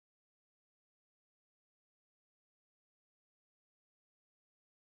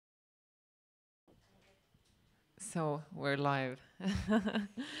So we're live.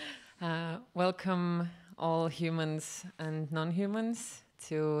 Welcome all humans and non-humans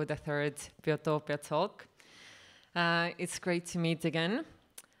to the third Biotoopia Talk. It's great to meet again,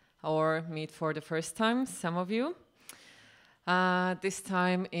 or meet for the first time, some of you. This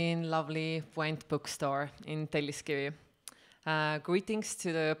time in lovely Puänt bookstore in Telliskivi. Greetings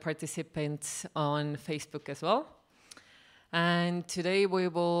to the participants on Facebook as well. And today we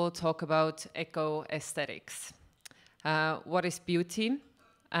will talk about eco-aesthetics. What is beauty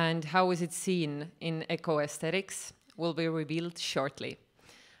and how is it seen in eco-aesthetics will be revealed shortly.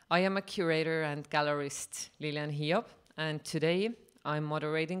 I am a curator and gallerist, Lilian Hiob, and today I'm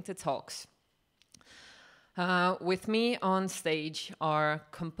moderating the talks. With me on stage are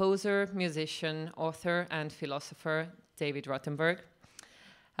composer, musician, author, and philosopher David Rothenberg,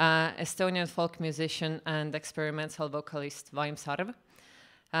 Estonian folk musician and experimental vocalist Vaim Sarv,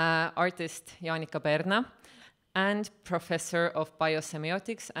 artist Jaanika Peerna, and professor of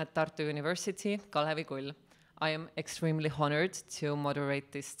biosemiotics at Tartu University Kalevi Kull. I am extremely honored to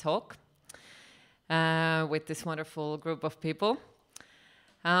moderate this talk with this wonderful group of people.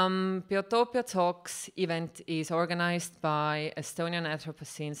 Biotoopia Talks event is organized by Estonian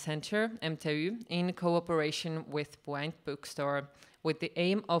Anthropocene Center MTÜ in cooperation with Puänt bookstore, with the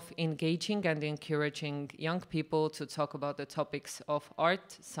aim of engaging and encouraging young people to talk about the topics of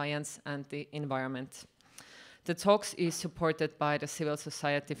art, science, and the environment. The talks is supported by the Civil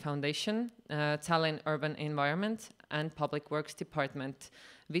Society Foundation, Tallinn Urban Environment and Public Works Department,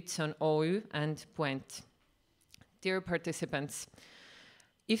 Wizon OÜ, and Puänt. Dear participants,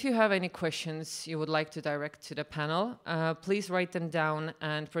 if you have any questions you would like to direct to the panel, please write them down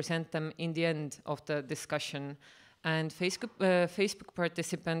and present them in the end of the discussion. And Facebook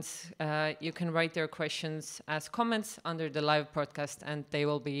participants, you can write their questions as comments under the live broadcast and they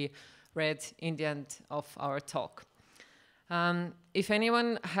will be read in the end of our talk. If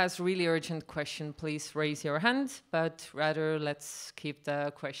anyone has really urgent question, please raise your hand, but rather let's keep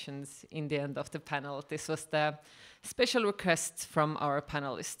the questions in the end of the panel. This was the special request from our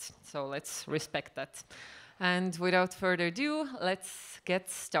panelists, so let's respect that. And without further ado, let's get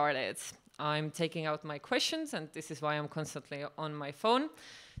started. I'm taking out my questions, and this is why I'm constantly on my phone,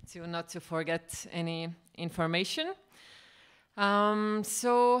 not to forget any information.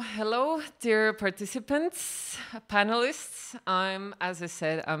 So hello, dear participants, panelists. As I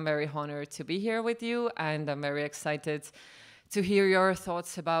said, I'm very honored to be here with you, and I'm very excited to hear your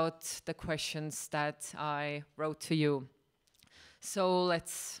thoughts about the questions that I wrote to you. So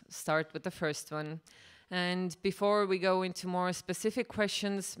let's start with the first one. And before we go into more specific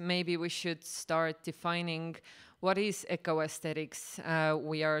questions, maybe we should start defining what is eco-aesthetics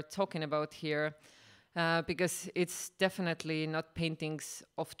we are talking about here, because it's definitely not paintings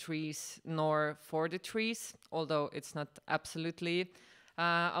of trees nor for the trees, although it's not absolutely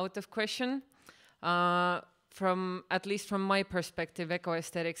out of question. At least from my perspective,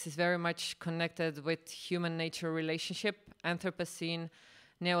 eco-aesthetics is very much connected with human-nature relationship, Anthropocene,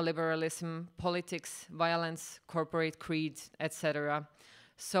 neoliberalism, politics, violence, corporate greed, etc.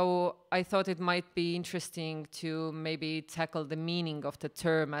 So I thought it might be interesting to maybe tackle the meaning of the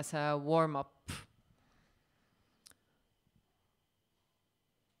term as a warm-up.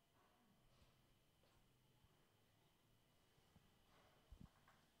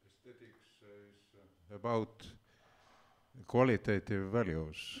 Aesthetics is about qualitative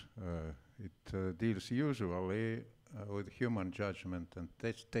values. It deals usually with human judgment and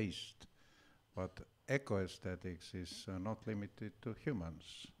taste, but eco-aesthetics is not limited to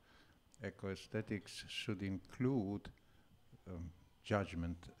humans. Eco-aesthetics should include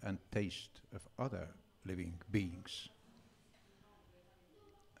judgment and taste of other living beings.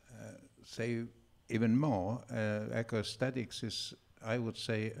 Say even more, eco-aesthetics is, I would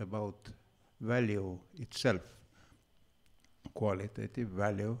say, about value itself, qualitative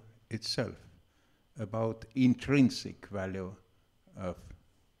value itself, about intrinsic value of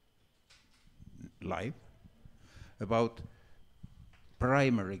life, about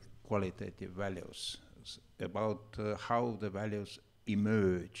primary qualitative values, about how the values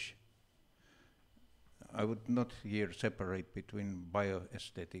emerge. I would not here separate between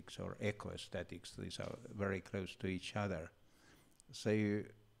bioaesthetics or eco-aesthetics. These are very close to each other. So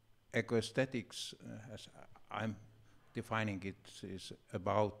eco-aesthetics, as I'm defining it, is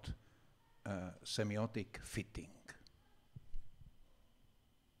about semiotic fitting.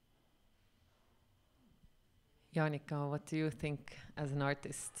 Jaanika, what do you think as an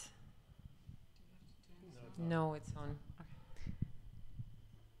artist? No, it's on. Okay.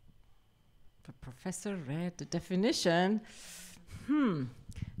 The professor read the definition.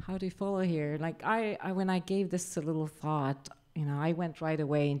 how do you follow here? Like I when I gave this a little thought, you know, I went right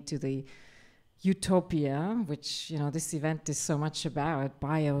away into the utopia, which, you know, this event is so much about.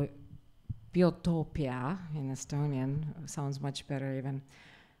 Biotoopia in Estonian sounds much better even.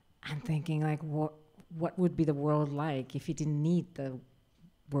 I'm thinking like, what would be the world like if you didn't need the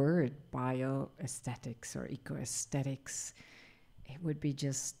word bioaesthetics or eco-aesthetics? It would be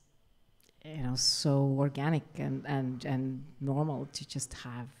just, you know, so organic and normal to just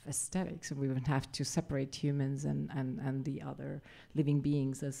have aesthetics, and we wouldn't have to separate humans and the other living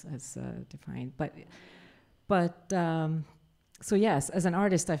beings as defined. But so yes, as an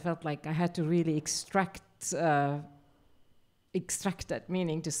artist, I felt like I had to really extract that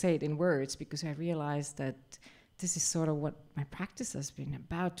meaning to say it in words, because I realized that this is sort of what my practice has been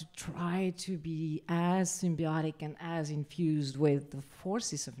about, to try to be as symbiotic and as infused with the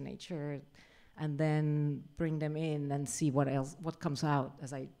forces of nature, and then bring them in and see what comes out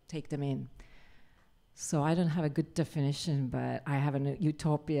as I take them in. So I don't have a good definition, but I have a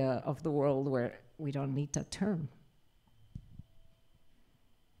utopia of the world where we don't need that term.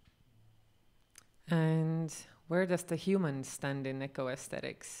 And where does the human stand in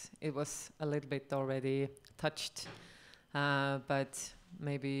eco-aesthetics? It was a little bit already touched, but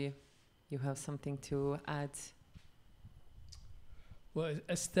maybe you have something to add. Well,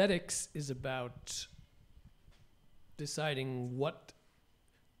 aesthetics is about deciding what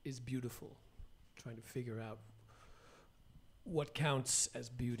is beautiful, trying to figure out what counts as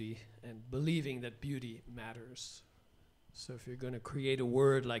beauty and believing that beauty matters. So if you're going to create a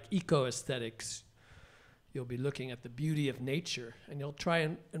word like eco-aesthetics, you'll be looking at the beauty of nature, and you'll try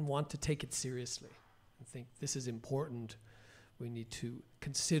and want to take it seriously and think this is important. We need to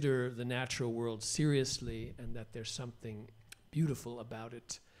consider the natural world seriously, and that there's something beautiful about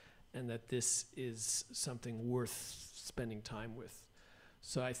it, and that this is something worth spending time with.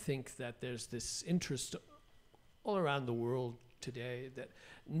 So I think that there's this interest all around the world today that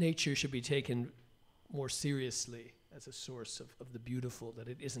nature should be taken more seriously as a source of the beautiful, that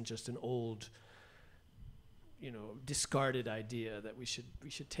it isn't just an old, you know, discarded idea, that we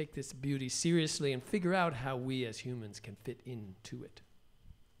should take this beauty seriously and figure out how we as humans can fit into it.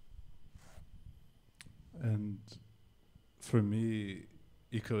 And for me,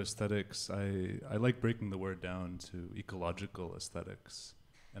 eco-aesthetics, I like breaking the word down to ecological aesthetics.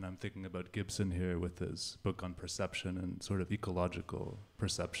 And I'm thinking about Gibson here with his book on perception and sort of ecological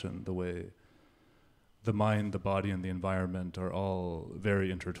perception, the way the mind, the body, and the environment are all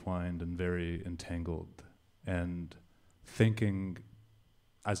very intertwined and very entangled. And thinking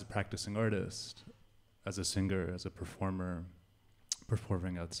as a practicing artist, as a singer, as a performer,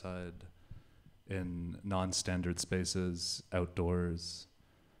 performing outside, in non-standard spaces, outdoors,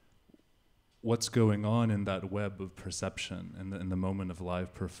 what's going on in that web of perception in the moment of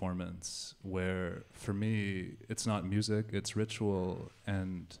live performance, where for me it's not music, it's ritual,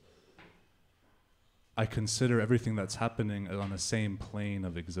 and I consider everything that's happening on the same plane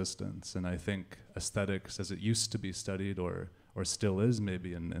of existence. And I think aesthetics, as it used to be studied, or still is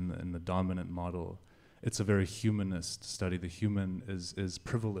maybe in the dominant model, it's a very humanist study. The human is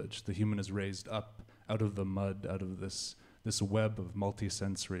privileged. The human is raised up out of the mud, out of this web of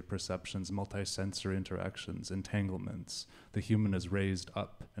multisensory perceptions, multisensory interactions, entanglements. The human is raised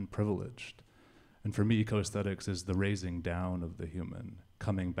up and privileged. And for me, eco-aesthetics is the raising down of the human,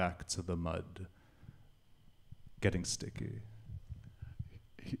 coming back to the mud, getting sticky.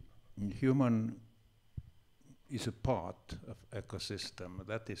 Human is a part of ecosystem.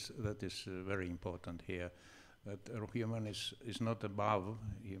 That is very important here. That human is not above.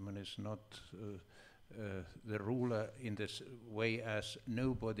 Human is not the ruler in this way, as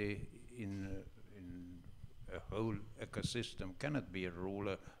nobody in a whole ecosystem cannot be a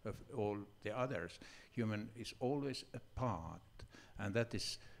ruler of all the others. Human is always a part, and that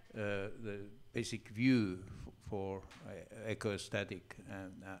is the basic view for eco-aesthetic.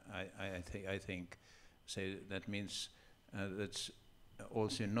 And I think. So that means that's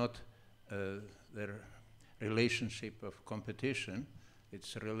also not the relationship of competition,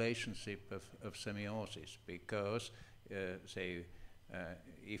 it's a relationship of semiosis, because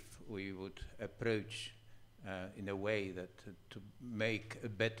if we would approach in a way that to make a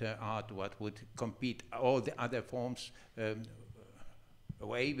better art what would compete all the other forms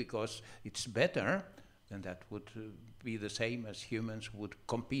away because it's better, then that would be the same as humans would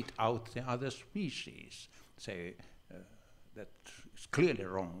compete out the other species. So that is clearly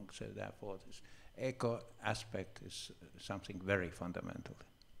wrong. So therefore, this eco aspect is something very fundamental.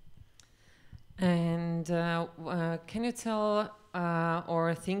 And can you tell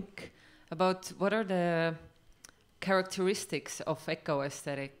or think about what are the characteristics of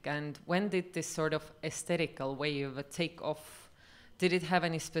eco-aesthetic, and when did this sort of aesthetical wave take off? Did it have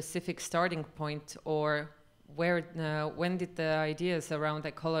any specific starting point, or when did the ideas around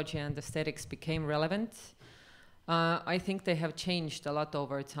ecology and aesthetics became relevant? I think they have changed a lot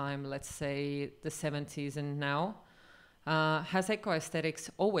over time, let's say the 70s and now. Has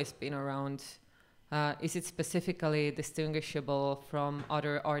eco-aesthetics always been around? Is it specifically distinguishable from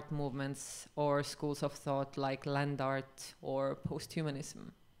other art movements or schools of thought like land art or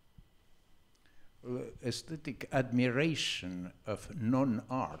post-humanism? Aesthetic admiration of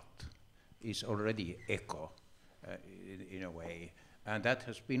non-art is already eco in a way, and that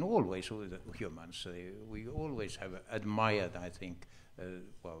has been always with humans. We always have admired, I think,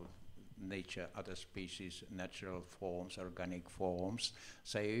 well, nature, other species, natural forms, organic forms,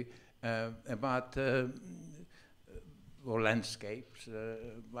 or landscapes.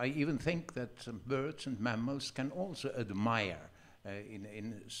 I even think that some birds and mammals can also admire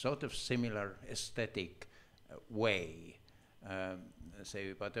in sort of similar aesthetic way.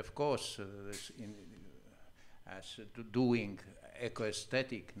 But of course, doing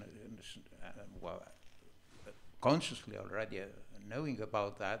eco-aesthetic, consciously already knowing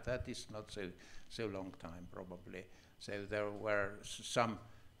about that is not so long time probably. So there were some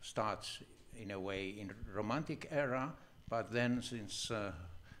starts in a way in Romantic era, but then since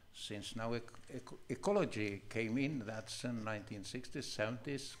now ecology came in, that's in 1960s,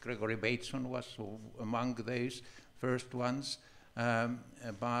 70s. Gregory Bateson was among those first ones,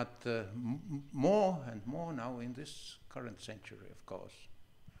 but more and more now in this current century, of course.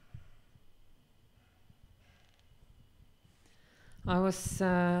 I was,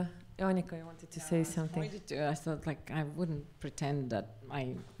 Jaanika, you wanted to say something? I thought, like, I wouldn't pretend that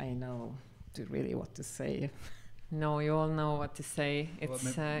I know really what to say. No, you all know what to say.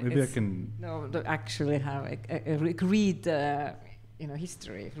 It's maybe I can. No, to actually have read,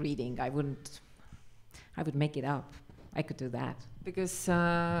 history reading. I would make it up. I could do that. Because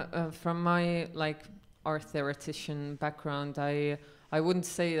from my art theoretician background, I wouldn't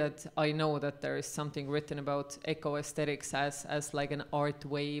say that I know that there is something written about eco-aesthetics as like an art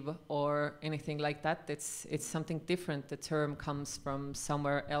wave or anything like that. It's something different. The term comes from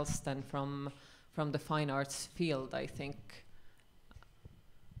somewhere else than from the fine arts field, I think.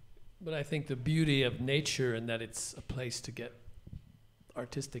 But I think the beauty of nature and that it's a place to get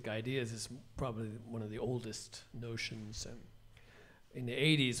artistic ideas is probably one of the oldest notions. And in the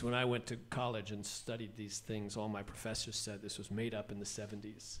 80s, when I went to college and studied these things, all my professors said this was made up in the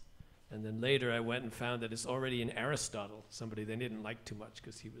 70s. And then later I went and found that it's already in Aristotle, somebody they didn't like too much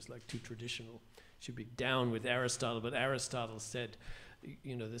because he was like too traditional. Should be down with Aristotle, but Aristotle said,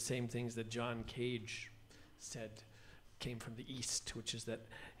 the same things that John Cage said came from the East, which is that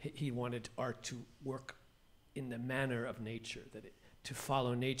he wanted art to work in the manner of nature, to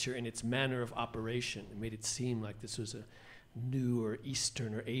follow nature in its manner of operation. It made it seem like this was a new or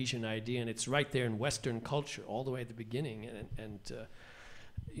Eastern or Asian idea, and it's right there in Western culture all the way at the beginning.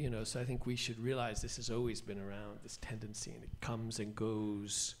 So I think we should realize this has always been around, this tendency, and it comes and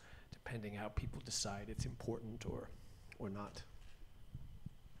goes depending how people decide it's important or not.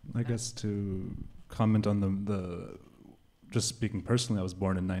 I guess to comment on the just speaking personally, I was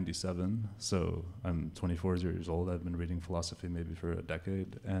born in 97, so I'm 24 years old. I've been reading philosophy maybe for a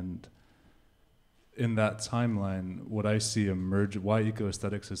decade, and in that timeline, what I see emerge, why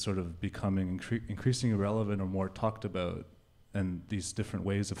eco-aesthetics is sort of becoming increasingly relevant or more talked about, and these different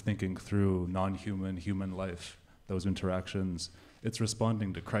ways of thinking through non-human, human life, those interactions, it's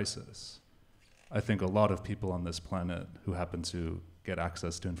responding to crisis. I think a lot of people on this planet who happen to get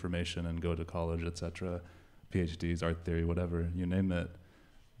access to information and go to college, etc., PhDs, art theory, whatever, you name it,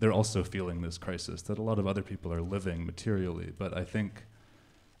 they're also feeling this crisis that a lot of other people are living materially. But I think,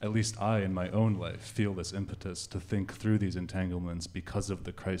 at least I, in my own life, feel this impetus to think through these entanglements because of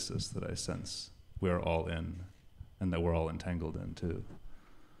the crisis that I sense we're all in, and that we're all entangled in too.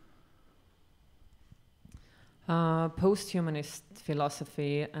 Post-humanist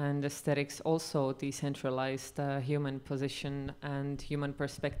philosophy and aesthetics also decentralized human position and human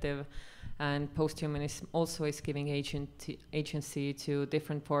perspective, and post-humanism also is giving agency to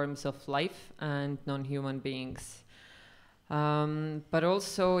different forms of life and non-human beings. But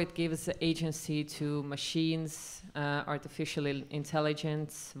also it gives agency to machines, artificial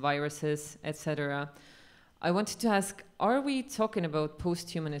intelligence, viruses, etc. I wanted to ask, are we talking about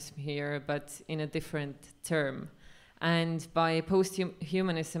post-humanism here, but in a different term? And by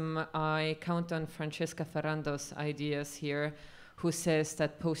post-humanism, I count on Francesca Ferrando's ideas here, who says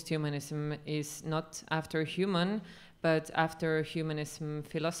that post-humanism is not after human, but after humanism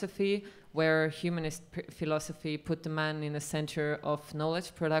philosophy, where humanist philosophy put the man in the center of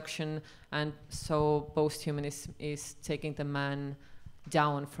knowledge production, and so post-humanism is taking the man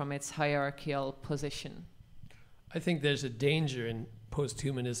down from its hierarchical position. I think there's a danger in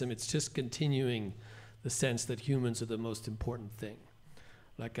post-humanism. It's just continuing the sense that humans are the most important thing.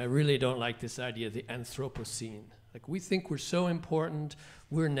 Like, I really don't like this idea of the Anthropocene. Like, we think we're so important,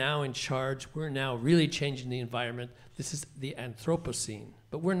 we're now in charge, we're now really changing the environment. This is the Anthropocene.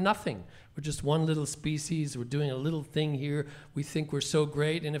 But we're nothing. We're just one little species, we're doing a little thing here. We think we're so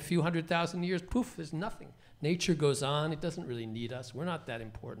great. In a few 100,000 years, poof, there's nothing. Nature goes on, it doesn't really need us. We're not that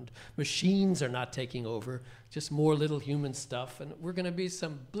important. Machines are not taking over, just more little human stuff. And we're gonna be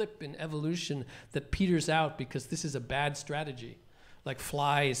some blip in evolution that peters out because this is a bad strategy. Like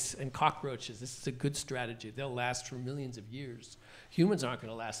flies and cockroaches, this is a good strategy. They'll last for millions of years. Humans aren't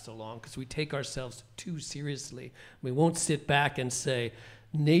gonna last so long because we take ourselves too seriously. We won't sit back and say,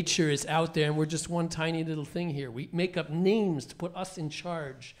 nature is out there and we're just one tiny little thing here. We make up names to put us in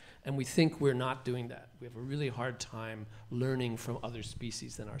charge, and we think we're not doing that. We have a really hard time learning from other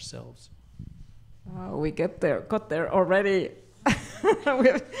species than ourselves. We got there already. We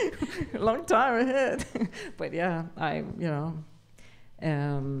have a long time ahead. But yeah, I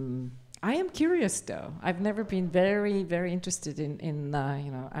am curious though. I've never been very, very interested in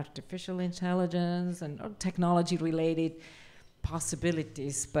artificial intelligence and technology-related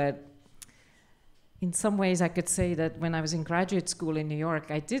possibilities, but in some ways I could say that when I was in graduate school in New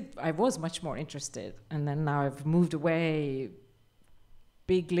York, I was much more interested, and then now I've moved away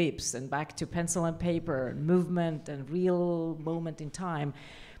big leaps and back to pencil and paper and movement and real moment in time.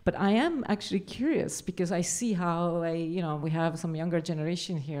 But I am actually curious because I see how we have some younger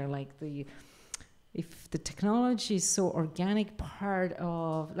generation here, like if the technology is so organic part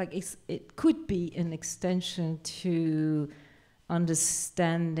of, like, it could be an extension to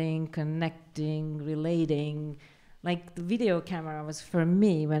understanding, connecting, relating. Like the video camera was for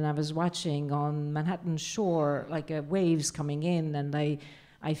me when I was watching on Manhattan shore, like waves coming in, and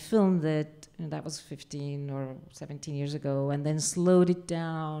I filmed it, and that was 15 or 17 years ago, and then slowed it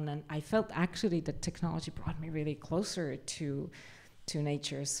down, and I felt actually that technology brought me really closer to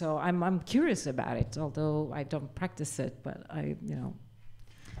nature. So I'm curious about it, although I don't practice it, but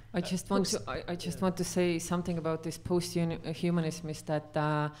I just want to say something about this post-humanism, is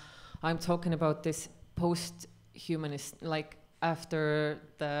that I'm talking about this post-humanist, like after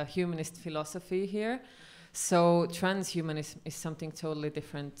the humanist philosophy here. So transhumanism is something totally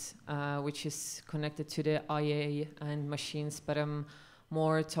different, which is connected to the IA and machines, but I'm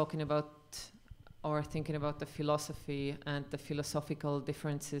more talking about or thinking about the philosophy and the philosophical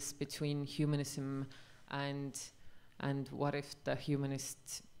differences between humanism and what if the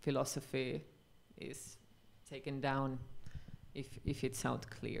humanist philosophy is taken down, if it sounds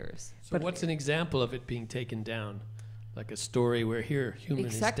clear. So what's an example of it being taken down? Like a story where here human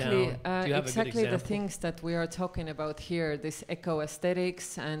is down. Do you have exactly a good the things that we are talking about here, this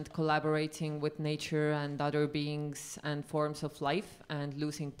eco-aesthetics and collaborating with nature and other beings and forms of life, and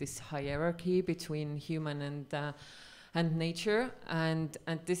losing this hierarchy between human and nature, and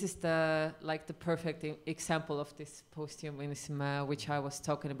this is the perfect example of this post-humanism which I was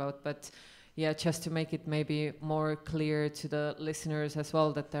talking about. But yeah, just to make it maybe more clear to the listeners as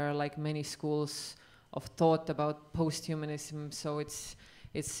well, that there are like many schools of thought about post-humanism, so it's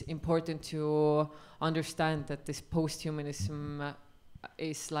important to understand that this post-humanism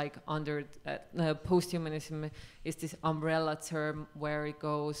is like under post-humanism is this umbrella term where it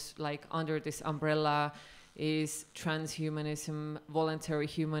goes like under this umbrella is transhumanism, voluntary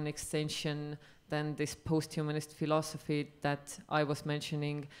human extension, then this post-humanist philosophy that I was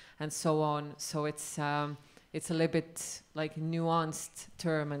mentioning, and so on. So it's a little bit like nuanced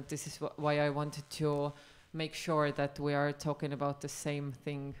term, and this is why I wanted to make sure that we are talking about the same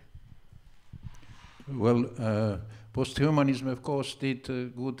thing. Well, post-humanism, of course, did a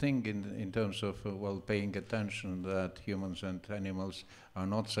good thing in terms of paying attention that humans and animals are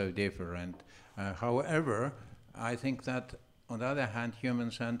not so different. However, I think that on the other hand,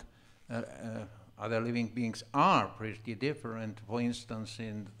 humans and other living beings are pretty different. For instance,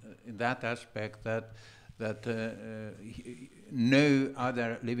 in that aspect that no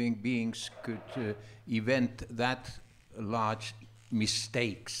other living beings could invent that large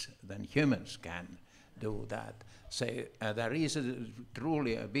mistakes than humans can do that. So there is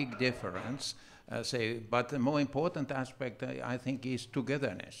truly a big difference. But the more important aspect, I think, is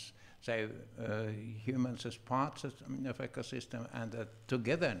togetherness. So humans as parts of ecosystem and the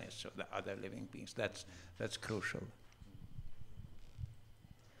togetherness of the other living beings, that's crucial.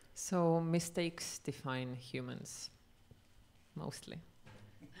 So mistakes define humans. mostly.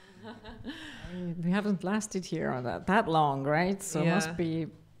 We haven't lasted here on that long, right? So Yeah. must be,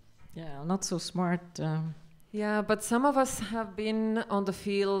 not so smart. Yeah, but some of us have been on the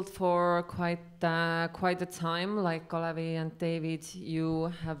field for quite a time, like Kalevi and David.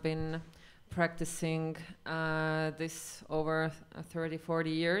 You have been practicing this over 30,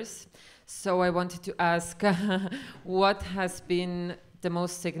 40 years. So I wanted to ask, what has been the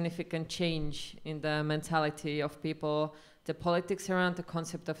most significant change in the mentality of people, the politics around the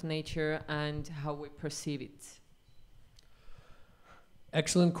concept of nature, and how we perceive it?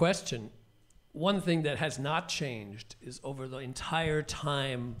 Excellent question. One thing that has not changed is over the entire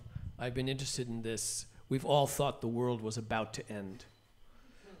time I've been interested in this, we've all thought the world was about to end.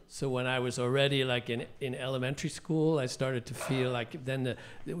 So when I was already like in elementary school, I started to feel like then the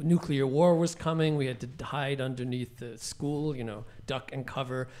nuclear war was coming. We had to hide underneath the school, duck and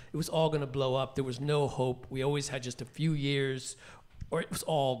cover. It was all going to blow up. There was no hope. We always had just a few years, or it was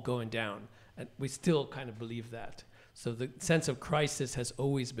all going down. And we still kind of believe that. So the sense of crisis has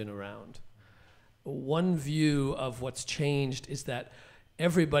always been around. One view of what's changed is that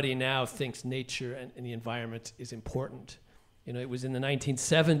everybody now thinks nature and the environment is important. It was in the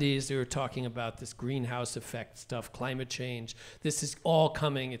 1970s, they were talking about this greenhouse effect stuff, climate change. This is all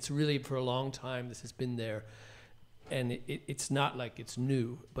coming. It's really for a long time. This has been there. And it's not like it's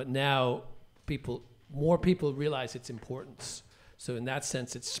new. But now more people realize its importance. So in that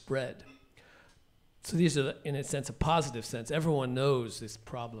sense, it's spread. So these are, in a sense, a positive sense. Everyone knows this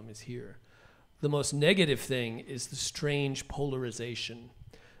problem is here. The most negative thing is the strange polarization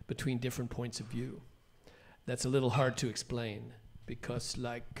between different points of view. That's a little hard to explain because,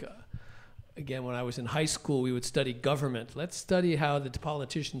 again, when I was in high school, we would study government. Let's study how the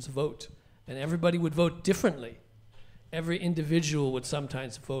politicians vote. And everybody would vote differently. Every individual would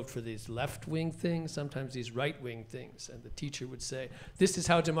sometimes vote for these left-wing things, sometimes these right-wing things. And the teacher would say, this is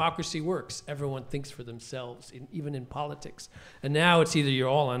how democracy works. Everyone thinks for themselves, even in politics. And now it's either you're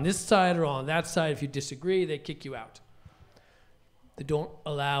all on this side or all on that side. If you disagree, they kick you out. They don't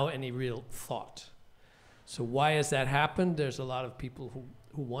allow any real thought. So why has that happened? There's a lot of people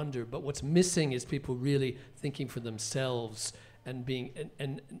who wonder. But what's missing is people really thinking for themselves and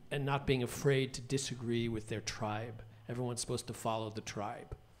not being afraid to disagree with their tribe. Everyone's supposed to follow the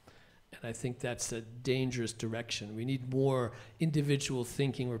tribe. And I think that's a dangerous direction. We need more individual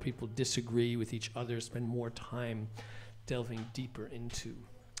thinking where people disagree with each other, spend more time delving deeper into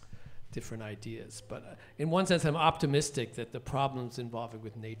different ideas. But in one sense, I'm optimistic that the problems involving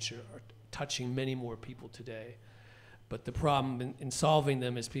with nature are touching many more people today. But the problem in solving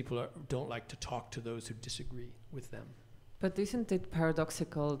them is people don't like to talk to those who disagree with them. But isn't it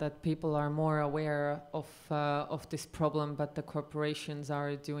paradoxical that people are more aware of this problem, but the corporations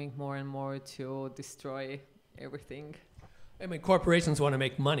are doing more and more to destroy everything? I mean, corporations want to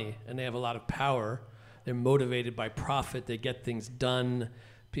make money, and they have a lot of power. They're motivated by profit. They get things done.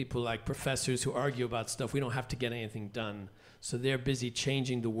 People like professors who argue about stuff, we don't have to get anything done. So they're busy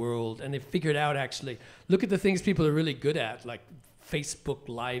changing the world. And they figured out, actually, look at the things people are really good at, like Facebook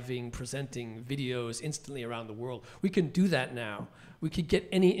living, presenting videos instantly around the world. We can do that now. We could get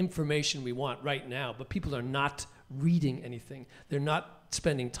any information we want right now, but people are not reading anything. They're not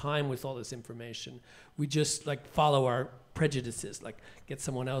spending time with all this information. We just follow our prejudices, get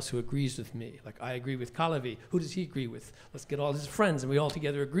someone else who agrees with me. I agree with Kalevi. Who does he agree with? Let's get all his friends and we all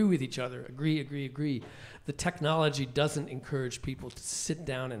together agree with each other. Agree. The technology doesn't encourage people to sit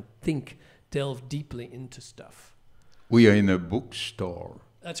down and think, delve deeply into stuff. We are in a bookstore.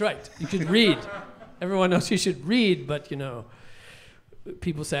 That's right. You should read. Everyone knows you should read, but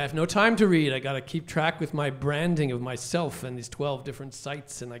people say I have no time to read. I got to keep track with my branding of myself and these 12 different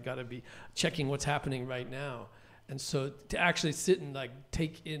sites, and I got to be checking what's happening right now. And so to actually sit and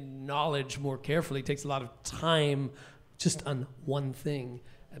take in knowledge more carefully takes a lot of time just on one thing,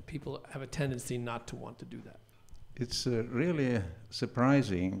 and people have a tendency not to want to do that. It's really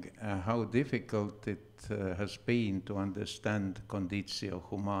surprising how difficult it has been to understand conditio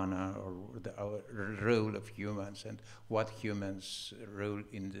humana, or our role of humans and what humans' role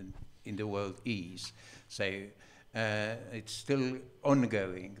in the world is. So it's still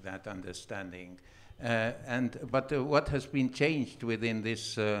ongoing, that understanding. But what has been changed within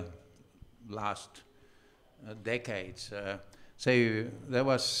this last decades? So there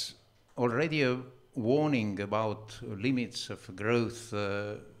was already a warning about limits of growth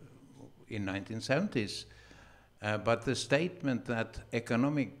in 1970s, but the statement that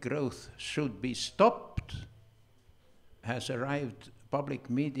economic growth should be stopped has arrived public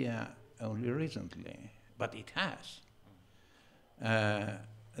media only recently, but it has.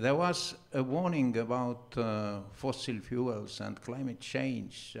 there was a warning about fossil fuels and climate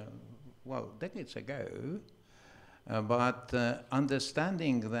change, well, decades ago, but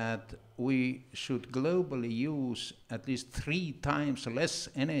understanding that we should globally use at least 3 times less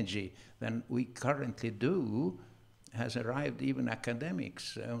energy than we currently do has arrived even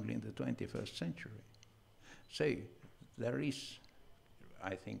academics only in the 21st century. So there is,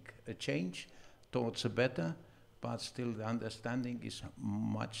 I think, a change towards a better, but still the understanding is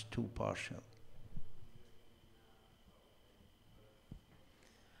much too partial.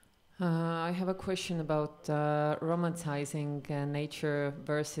 I have a question about romanticizing nature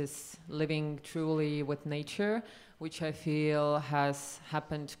versus living truly with nature, which I feel has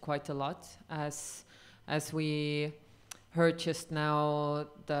happened quite a lot. As we heard just now,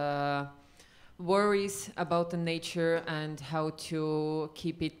 the worries about the nature and how to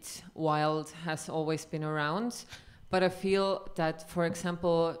keep it wild has always been around. But I feel that, for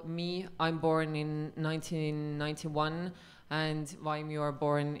example, I'm born in 1991, and Vaim, you are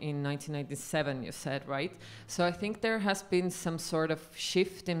born in 1997, you said, right? So I think there has been some sort of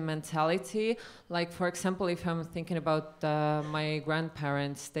shift in mentality. Like, for example, if I'm thinking about my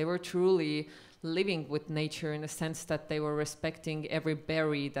grandparents, they were truly living with nature in the sense that they were respecting every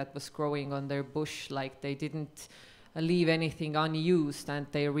berry that was growing on their bush. Like, they didn't leave anything unused, and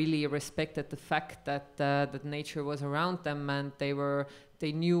they really respected the fact that that nature was around them, and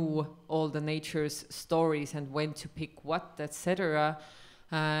they knew all the nature's stories and when to pick what, etc.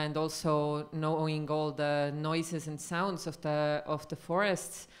 And also knowing all the noises and sounds of the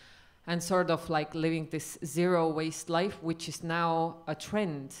forests, and sort of like living this zero waste life, which is now a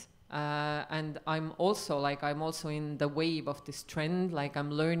trend. And I'm also in the wave of this trend. Like,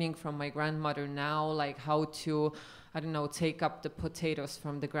 I'm learning from my grandmother now, like how to, I don't know, take up the potatoes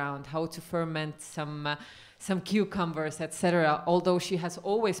from the ground, how to ferment some cucumbers, etc. Although she has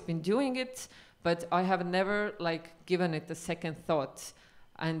always been doing it, but I have never like given it a second thought.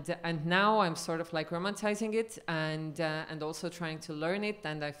 And now I'm sort of like romanticizing it and also trying to learn it,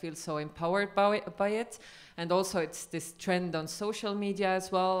 and I feel so empowered by it. And also it's this trend on social media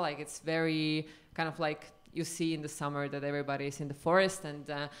as well. Like, it's very kind of like you see in the summer that everybody is in the forest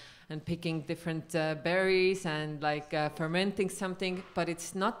and picking different berries and like fermenting something, but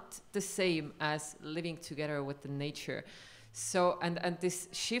it's not the same as living together with the nature. So and this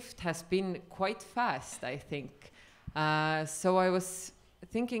shift has been quite fast, I think. So I was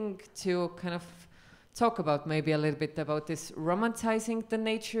thinking to kind of talk about maybe a little bit about this romanticizing the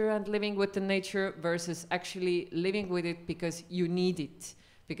nature and living with the nature versus actually living with it because you need it.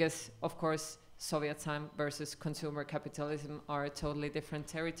 Because, of course, Soviet time versus consumer capitalism are totally different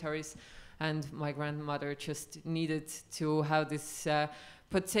territories. And my grandmother just needed to have this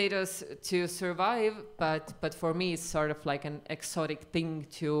potatoes to survive. But for me, it's sort of like an exotic thing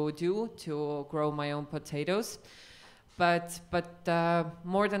to do, to grow my own potatoes. But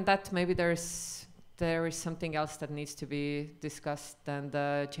more than that, maybe there is something else that needs to be discussed than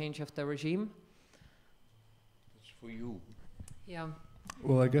the change of the regime. It's for you. Yeah.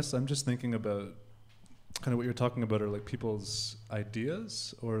 Well, I guess I'm just thinking about kind of what you're talking about are like people's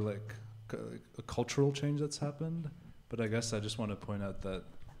ideas or like a cultural change that's happened. But I guess I just want to point out that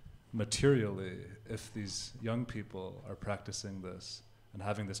materially, if these young people are practicing this and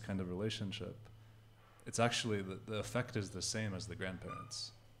having this kind of relationship, it's actually, the effect is the same as the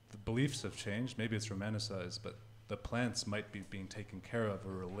grandparents. The beliefs have changed, maybe it's romanticized, but the plants might be being taken care of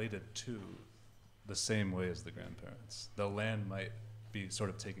or related to the same way as the grandparents. The land might be sort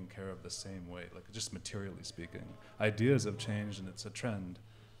of taken care of the same way, like just materially speaking. Ideas have changed and it's a trend,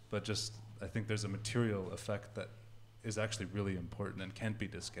 but just I think there's a material effect that is actually really important and can't be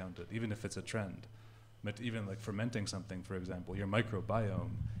discounted, even if it's a trend. But even like fermenting something, for example, your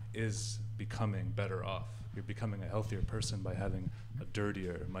microbiome is becoming better off. You're becoming a healthier person by having a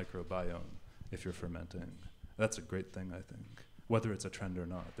dirtier microbiome if you're fermenting. That's a great thing, I think. Whether it's a trend or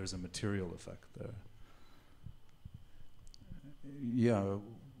not, there's a material effect there. Yeah,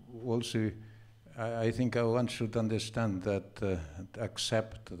 also, I think one should understand that,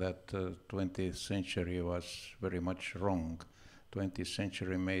 accept that 20th century was very much wrong. 20th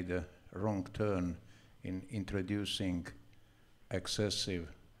century made a wrong turn in introducing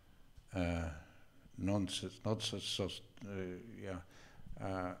excessive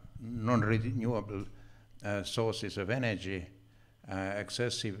non-renewable sources of energy,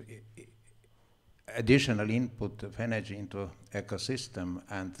 excessive additional input of energy into ecosystem,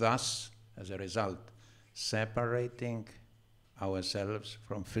 and thus, as a result, separating ourselves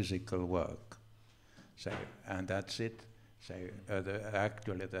from physical work. So, and that's it. So,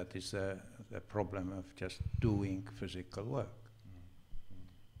 actually, that is the problem of just doing physical work.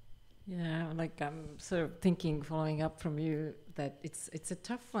 Yeah, like I'm sort of thinking, following up from you, that it's a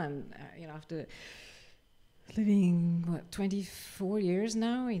tough one. You know, after living 24 years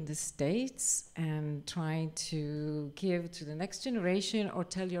now in the States and trying to give to the next generation or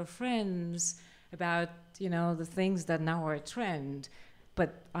tell your friends about, you know, the things that now are a trend.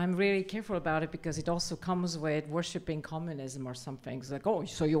 But I'm really careful about it because it also comes with worshipping communism or something. It's like, oh,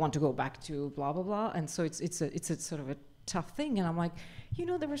 so you want to go back to blah blah blah, and so it's a sort of a tough thing. And I'm like, you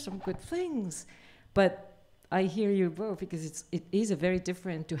know, there were some good things, but I hear you both, because it is a very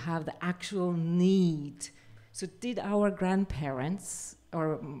different to have the actual need. So did our grandparents,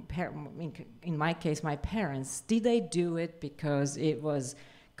 or in my case, my parents, did they do it because it was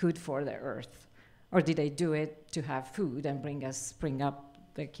good for the earth? Or did they do it to have food and bring up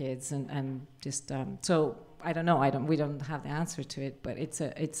their kids and just, so I don't know, we don't have the answer to it, but it's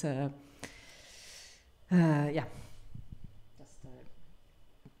a yeah.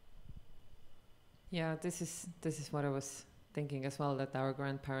 Yeah, this is what I was thinking as well, that our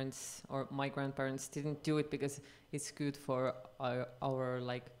grandparents or my grandparents didn't do it because it's good for our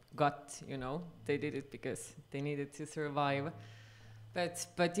like gut, you know. They did it because they needed to survive.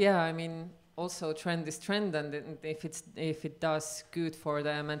 But yeah, I mean, also trend is trend, and if it does good for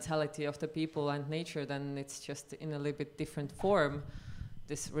the mentality of the people and nature, then it's just in a little bit different form,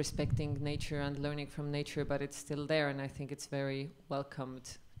 this respecting nature and learning from nature, but it's still there, and I think it's very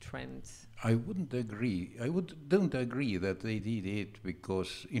welcomed trend. I wouldn't agree. Don't agree that they did it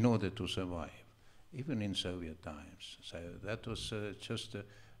because in order to survive, even in Soviet times. So that was just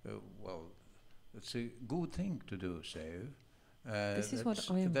well, it's a good thing to do so. This is what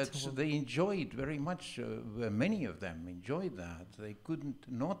I am told. They enjoyed very much, many of them enjoyed that. They couldn't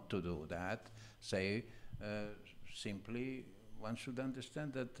not to do that. So simply one should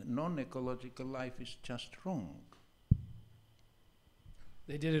understand that non-ecological life is just wrong.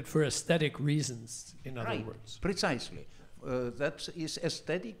 They did it for aesthetic reasons, in other Right, words. precisely. That is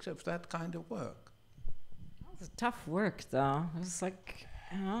aesthetics of that kind of work. It's tough work, though. It's like,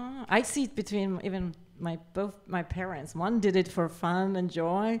 I see it between even both my parents. One did it for fun and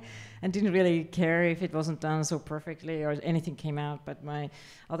joy and didn't really care if it wasn't done so perfectly or anything came out. But my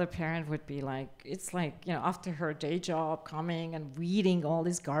other parent would be like, it's like, you know, after her day job, coming and weeding all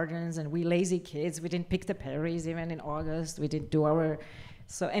these gardens, and we lazy kids, we didn't pick the berries even in August. We didn't do our...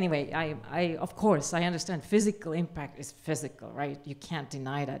 So anyway, I of course, I understand physical impact is physical, right? You can't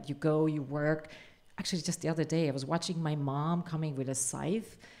deny that. You go, you work. Actually, just the other day, I was watching my mom coming with a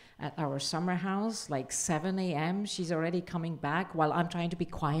scythe at our summer house, like 7 a.m. She's already coming back while I'm trying to be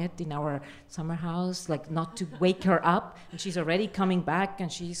quiet in our summer house, like not to wake her up. And she's already coming back,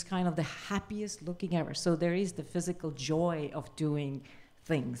 and she's kind of the happiest looking ever. So there is the physical joy of doing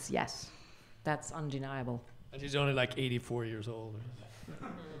things, yes. That's undeniable. And she's only like 84 years old.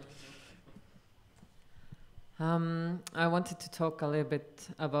 I wanted to talk a little bit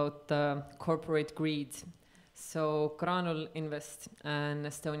about corporate greed. So Granul Invest, an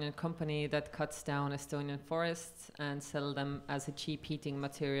Estonian company that cuts down Estonian forests and sell them as a cheap heating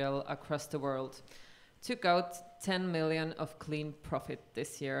material across the world, took out 10 million of clean profit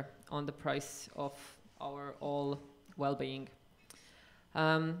this year on the price of our all well-being.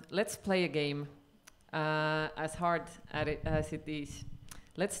 Let's play a game, as hard at it as it is.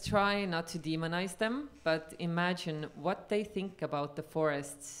 Let's try not to demonize them, but imagine what they think about the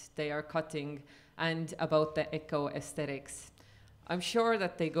forests they are cutting and about the eco-aesthetics. I'm sure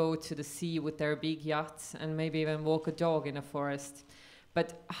that they go to the sea with their big yachts and maybe even walk a dog in a forest.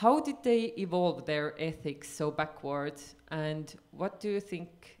 But how did they evolve their ethics so backward? And what do you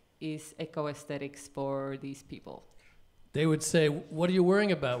think is eco-aesthetics for these people? They would say, what are you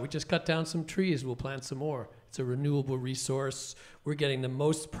worrying about? We just cut down some trees, we'll plant some more. It's a renewable resource. We're getting the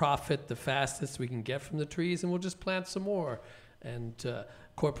most profit, the fastest we can get from the trees, and we'll just plant some more. And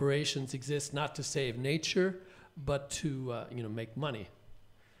corporations exist not to save nature, but to make money.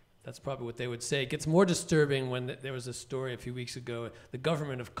 That's probably what they would say. It gets more disturbing when there was a story a few weeks ago. The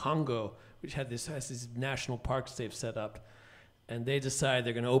government of Congo, which has these national parks they've set up, and they decide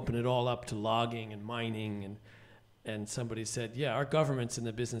they're going to open it all up to logging and mining, and somebody said, yeah, our government's in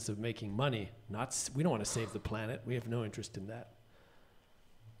the business of making money. We don't want to save the planet. We have no interest in that.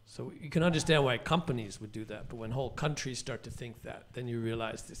 So you can understand why companies would do that, but when whole countries start to think that, then you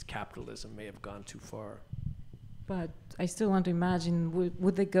realize this capitalism may have gone too far. But I still want to imagine,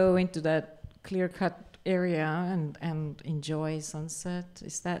 would they go into that clear-cut area and enjoy sunset?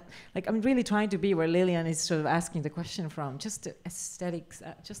 Is that, like, I'm really trying to be where Lilian is sort of asking the question from, just the aesthetics,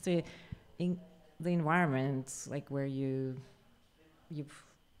 just the environment, like where you've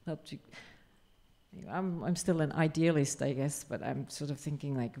helped you. I'm still an idealist, I guess, but I'm sort of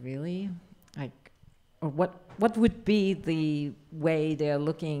thinking like, really? Like, or what would be the way they're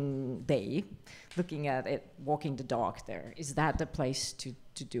looking at it, walking the dog there? Is that the place to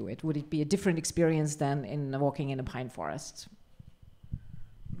do it? Would it be a different experience than in walking in a pine forest?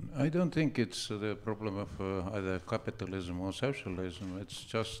 I don't think it's the problem of either capitalism or socialism. It's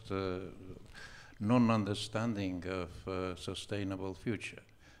just non-understanding of sustainable future.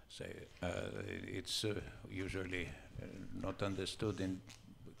 So it's usually not understood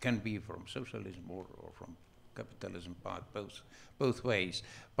can be from socialism or from capitalism part, both ways.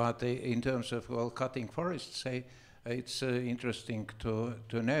 But in terms of cutting forests, it's interesting to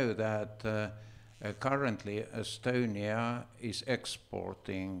know that currently Estonia is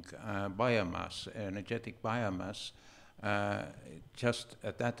exporting biomass, energetic biomass, just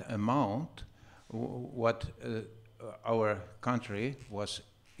at that amount what our country was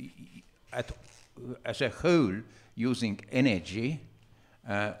as a whole using energy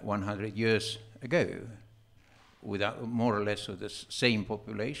 100 years ago, without more or less the same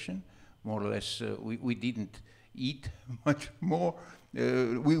population, more or less we didn't eat much more.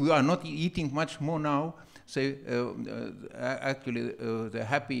 We are not eating much more now. So actually,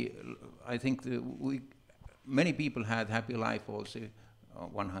 I think many people had happy life also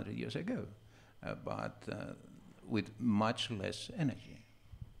 100 years ago, but with much less energy.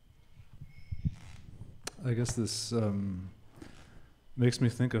 I guess this makes me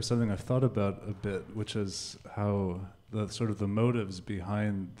think of something I've thought about a bit, which is how the sort of the motives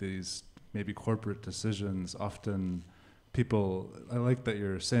behind these maybe corporate decisions often people, I like that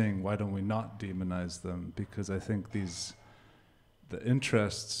you're saying, why don't we not demonize them? Because I think the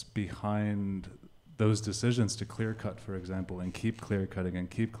interests behind those decisions to clear cut, for example, and keep clear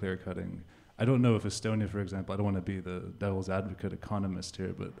cutting, I don't know if Estonia, for example, I don't want to be the devil's advocate economist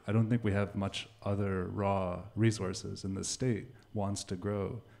here, but I don't think we have much other raw resources, and the state wants to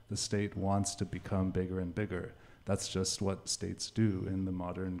grow. The state wants to become bigger and bigger. That's just what states do in the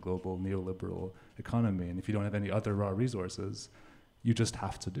modern global neoliberal economy. And if you don't have any other raw resources, you just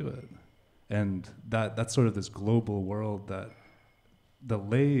have to do it. And that's sort of this global world that the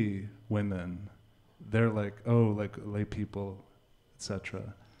lay women, they're like, oh, like lay people,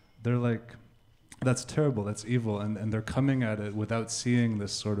 etc. They're like, that's terrible, that's evil, and they're coming at it without seeing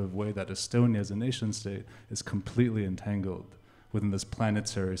this sort of way that Estonia as a nation state is completely entangled within this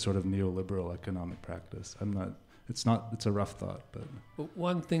planetary sort of neoliberal economic practice. It's a rough thought, but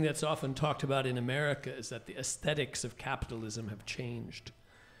one thing that's often talked about in America is that the aesthetics of capitalism have changed.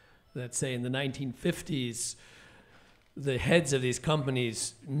 That, say, in the 1950s, the heads of these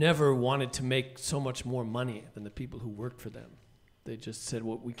companies never wanted to make so much more money than the people who worked for them. They just said,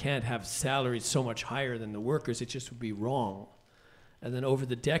 well, we can't have salaries so much higher than the workers, it just would be wrong. And then over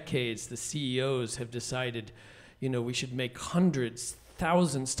the decades, the CEOs have decided, we should make hundreds,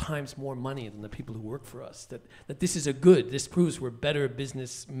 thousands times more money than the people who work for us, that this is this proves we're better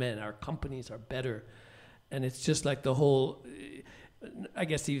businessmen, our companies are better. And it's just like the whole, I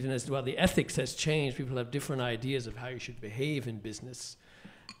guess even as well, the ethics has changed, people have different ideas of how you should behave in business.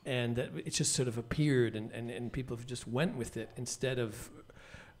 And that it just sort of appeared and people just went with it instead of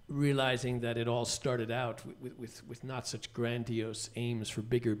realizing that it all started out with not such grandiose aims for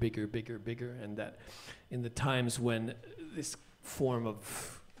bigger, and that in the times when this form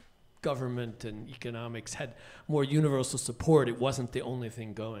of government and economics had more universal support, it wasn't the only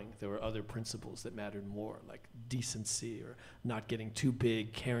thing going. There were other principles that mattered more, like decency or not getting too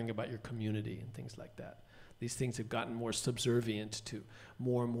big, caring about your community and things like that. These things have gotten more subservient to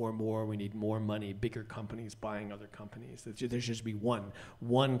more, we need more money, bigger companies buying other companies. There should be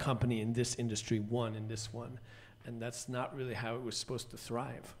one company in this industry, one in this one. And that's not really how it was supposed to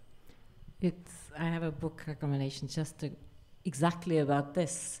thrive. I have a book recommendation exactly about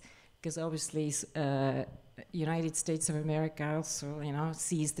this, because obviously United States of America also,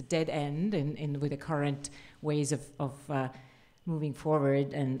 sees the dead end with the current ways of moving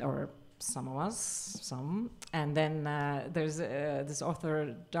forward, or some. And then there's this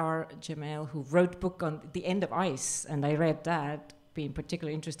author, Dar Jamel, who wrote a book on the end of ice, and I read that, being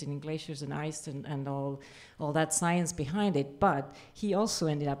particularly interested in glaciers and ice and all that science behind it. But he also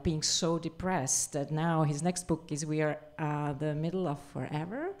ended up being so depressed that now his next book is We Are the Middle of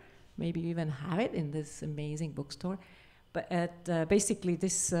Forever. Maybe you even have it in this amazing bookstore. But basically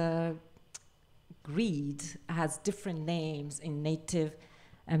this greed has different names in Native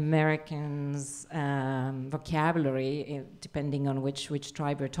Americans' vocabulary, depending on which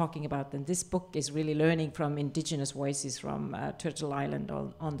tribe we're talking about. And this book is really learning from indigenous voices from Turtle Island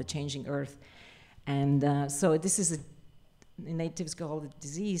on the changing earth. And so this is natives call it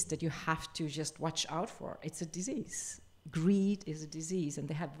disease that you have to just watch out for. It's a disease. Greed is a disease, and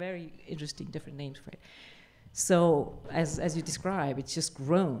they have very interesting different names for it. So as you describe, it's just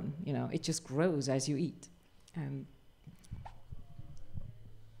grown, it just grows as you eat. And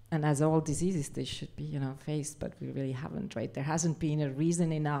as all diseases, they should be, faced, but we really haven't, right? There hasn't been a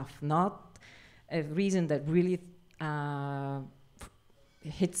reason enough, not a reason that really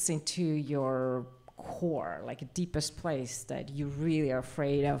hits into your core, like a deepest place that you really are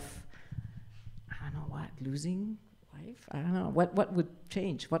afraid of, I don't know what, losing life? I don't know. What would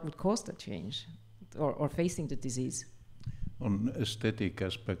change? What would cause that change? Or facing the disease? On aesthetic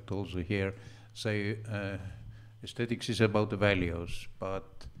aspect also here, say aesthetics is about the values,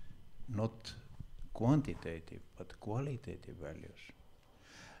 but not quantitative, but qualitative values.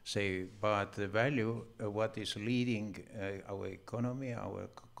 Say, but the value, what is leading our economy, our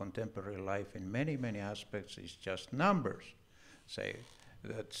contemporary life in many, many aspects is just numbers. Say,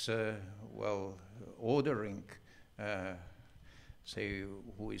 that's, ordering, say,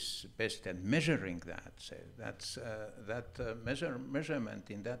 who is best at measuring that. Say, that's, measurement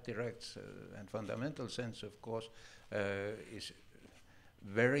in that direct and fundamental sense, of course, is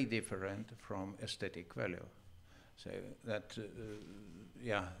very different from aesthetic value. So that,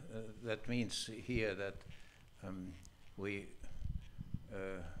 that means here that we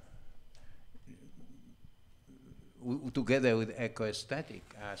together with eco-aesthetic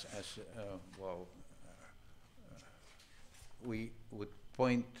we would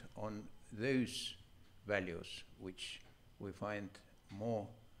point on those values which we find more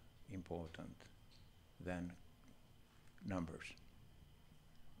important than numbers.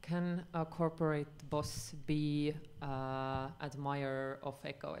 Can a corporate boss be admirer of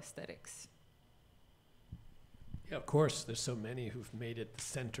eco-aesthetics? Yeah, of course. There's so many who've made it the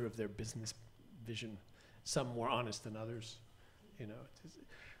center of their business vision. Some more honest than others.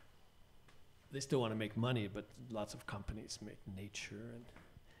 They still want to make money, but lots of companies make nature and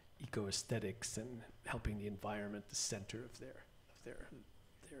eco-aesthetics and helping the environment the center of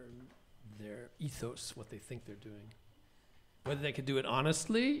their ethos, what they think they're doing. Whether they could do it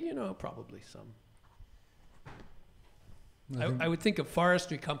honestly, probably some. I would think a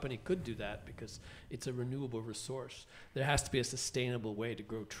forestry company could do that because it's a renewable resource. There has to be a sustainable way to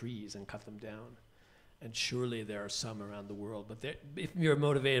grow trees and cut them down. And surely there are some around the world. But if you're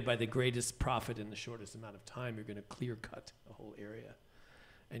motivated by the greatest profit in the shortest amount of time, you're going to clear cut a whole area.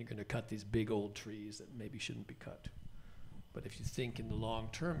 And you're going to cut these big old trees that maybe shouldn't be cut. But if you think in the long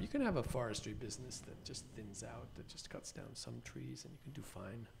term, you can have a forestry business that just thins out, that just cuts down some trees, and you can do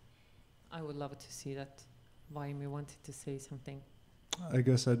fine. I would love to see that. Vaim, you wanted to say something? I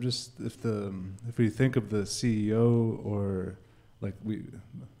guess I just, if we think of the CEO, or like we're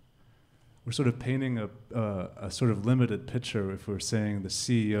sort of painting a sort of limited picture if we're saying the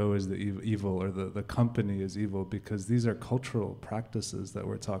CEO is the evil or the company is evil, because these are cultural practices that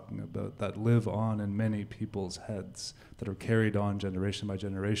we're talking about that live on in many people's heads, that are carried on generation by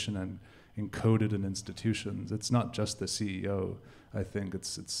generation and encoded in institutions. It's not just the CEO. I think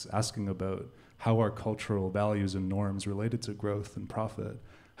it's asking about how are cultural values and norms related to growth and profit,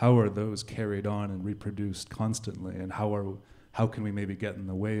 how are those carried on and reproduced constantly, and how can we maybe get in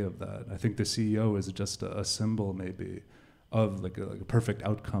the way of that? I think the CEO is just a symbol maybe of like a perfect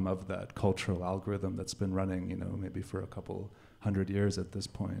outcome of that cultural algorithm that's been running, maybe for a couple hundred years at this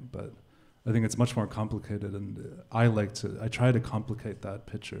point. But I think it's much more complicated, and I try to complicate that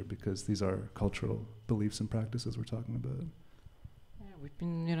picture because these are cultural beliefs and practices we're talking about. Yeah, we've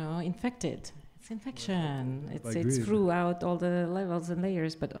been, infected. It's infection. It's throughout all the levels and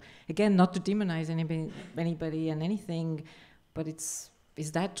layers. But again, not to demonize anybody and anything, but is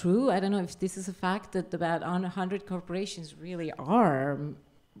that true? I don't know if this is a fact that about 100 corporations really are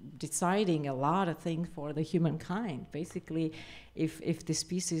deciding a lot of things for the humankind. Basically, if the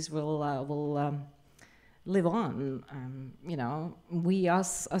species will live on, we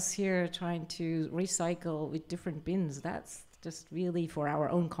us here trying to recycle with different bins. That's just really for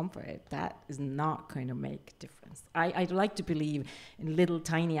our own comfort. That is not going to make a difference. I'd like to believe in little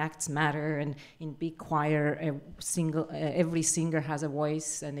tiny acts matter, and in big choir, every singer has a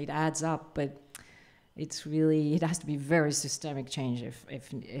voice and it adds up, but it has to be very systemic change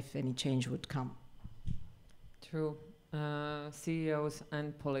if any change would come. True. CEOs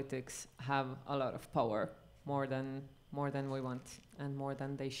and politics have a lot of power, more than we want and more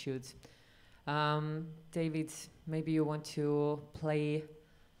than they should. David, maybe you want to play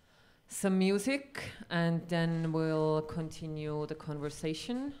some music and then we'll continue the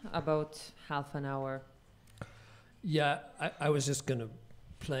conversation about half an hour. Yeah, I was just going to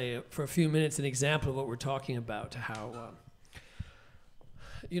play for a few minutes an example of what we're talking about, how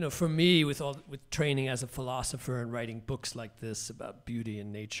for me, with training as a philosopher and writing books like this about beauty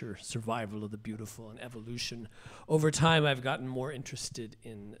and nature, survival of the beautiful and evolution, over time I've gotten more interested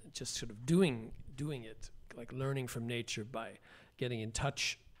in just sort of doing it, like learning from nature by getting in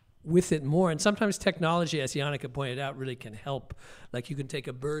touch with it more. And sometimes technology, as Jaanika pointed out, really can help. Like you can take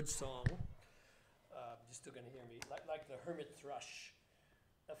a bird song, you're still going to hear me, like the hermit thrush,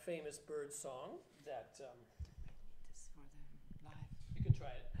 a famous bird song that... you can try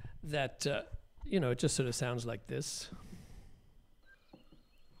it. That, it just sort of sounds like this.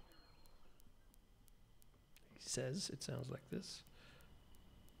 He says it sounds like this.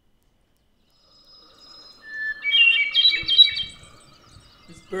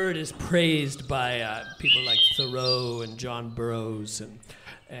 This bird is praised by people like Thoreau and John Burroughs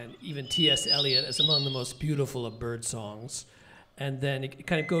and even T.S. Eliot as among the most beautiful of bird songs. And then it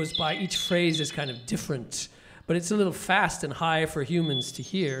kind of goes by, each phrase is kind of different, but it's a little fast and high for humans to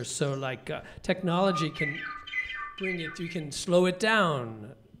hear. So like technology can bring it, you can slow it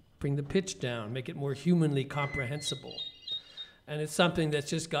down, bring the pitch down, make it more humanly comprehensible. And it's something that's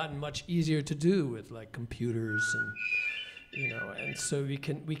just gotten much easier to do with like computers and so we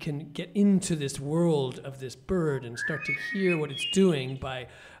can get into this world of this bird and start to hear what it's doing by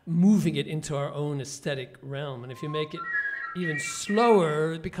moving it into our own aesthetic realm. And if you make it even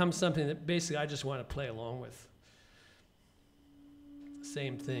slower, it becomes something that basically I just want to play along with.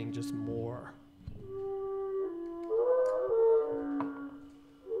 Same thing, just more.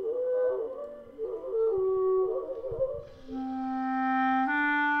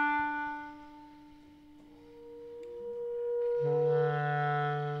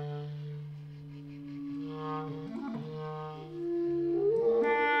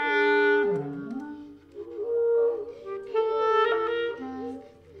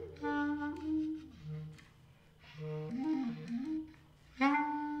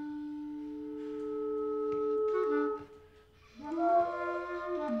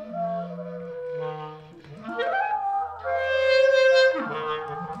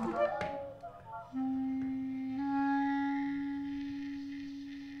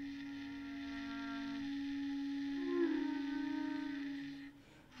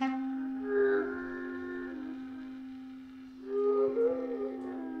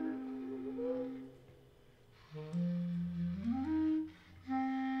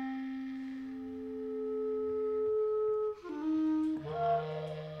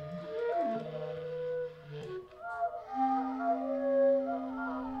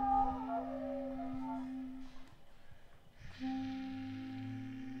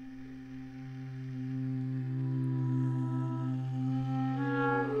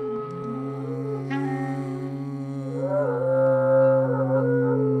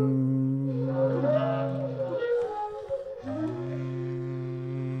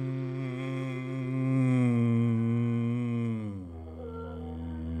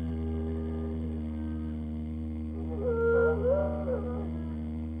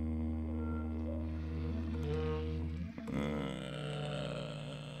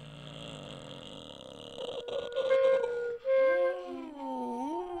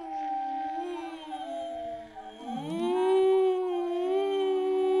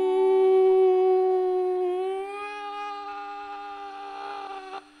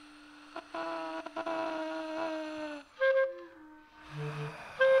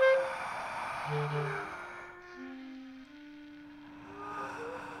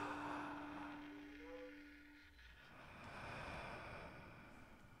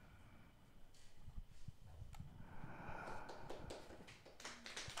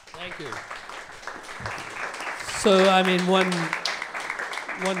 Thank you. So, I mean, one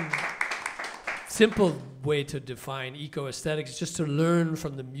simple way to define eco-aesthetics is just to learn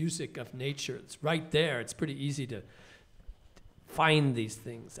from the music of nature. It's right there. It's pretty easy to find these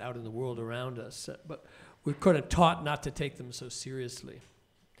things out in the world around us. But we're kind of taught not to take them so seriously.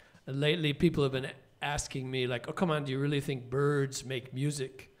 And lately, people have been asking me, like, oh, come on, do you really think birds make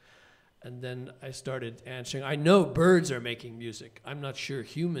music? And then I started answering, I know birds are making music. I'm not sure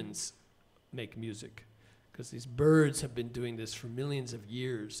humans make music, because these birds have been doing this for millions of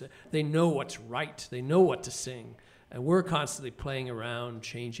years. They know what's right. They know what to sing. And we're constantly playing around,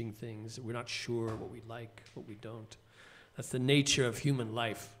 changing things. We're not sure what we like, what we don't. That's the nature of human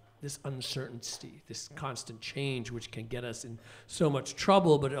life, this uncertainty, this constant change, which can get us in so much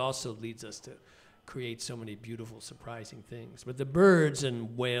trouble, but it also leads us to create so many beautiful, surprising things. But the birds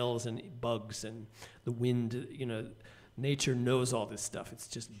and whales and bugs and the wind, nature knows all this stuff. It's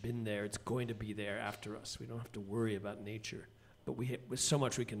just been there. It's going to be there after us. We don't have to worry about nature. But with so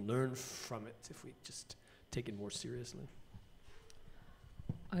much we can learn from it if we just take it more seriously.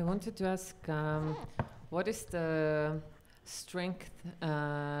 I wanted to ask, what is the strength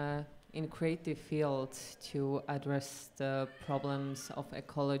in creative field to address the problems of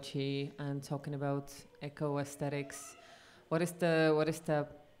ecology and talking about eco-aesthetics? What is the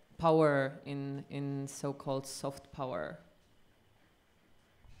power in so-called soft power?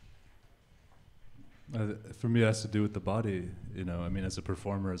 For me, it has to do with the body. You know, I mean, as a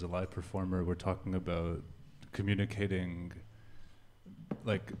performer, as a live performer, we're talking about communicating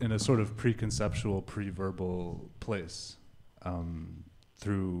like in a sort of preconceptual, pre-verbal place.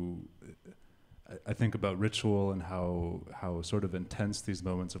 Through, I think about ritual and how sort of intense these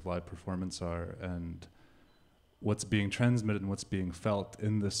moments of live performance are, and what's being transmitted and what's being felt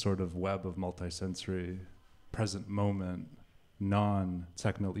in this sort of web of multisensory, present moment,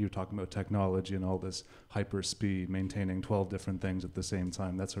 non-technical. You're talking about technology and all this hyper speed, maintaining 12 different things at the same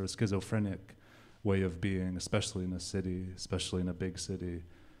time. That sort of schizophrenic way of being, especially in a city, especially in a big city.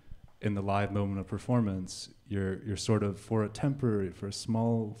 In the live moment of performance, you're sort of, for a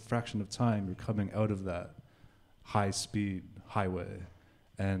small fraction of time, you're coming out of that high speed highway,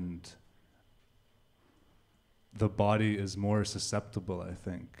 and the body is more susceptible, I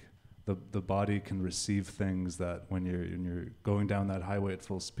think. The body can receive things that when you're going down that highway at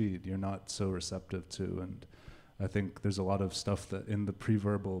full speed, you're not so receptive to. And I think there's a lot of stuff that in the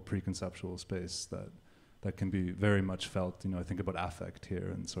pre-verbal, preconceptual space that can be very much felt. You know, I think about affect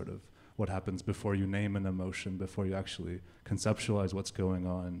here and sort of what happens before you name an emotion, before you actually conceptualize what's going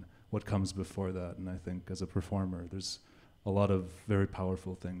on, what comes before that. And I think as a performer, there's a lot of very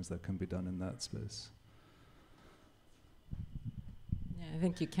powerful things that can be done in that space. I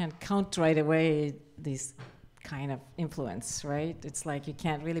think you can't count right away this kind of influence, right? It's like you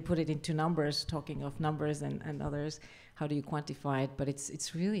can't really put it into numbers, talking of numbers and others. How do you quantify it? But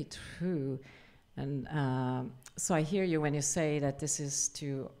it's really true. And so I hear you when you say that this is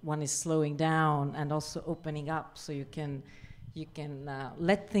one is slowing down and also opening up, so you can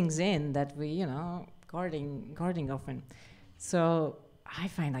let things in that we, guarding often. So I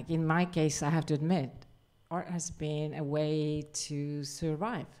find, like in my case, I have to admit, art has been a way to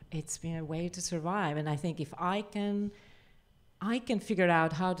survive. It's been a way to survive, and I think if I can figure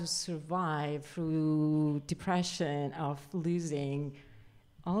out how to survive through depression of losing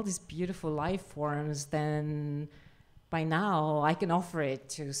all these beautiful life forms, then by now I can offer it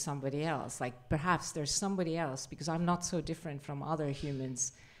to somebody else. Like perhaps there's somebody else, because I'm not so different from other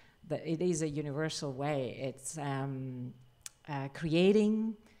humans, that it is a universal way. It's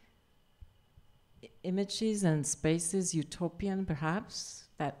creating images and spaces, utopian perhaps,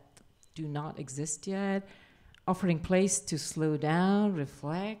 that do not exist yet, offering place to slow down,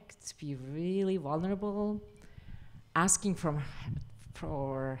 reflect, be really vulnerable, asking for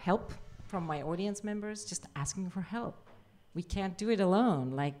help from my audience members, just asking for help. We can't do it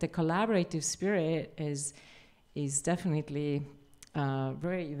alone. Like the collaborative spirit is definitely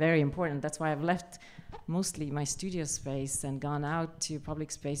very, very important. That's why I've left mostly my studio space and gone out to public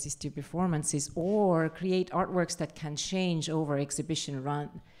spaces, to performances, or create artworks that can change over exhibition run.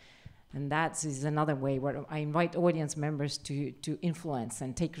 And that is another way where I invite audience members to influence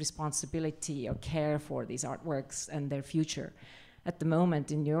and take responsibility or care for these artworks and their future. At the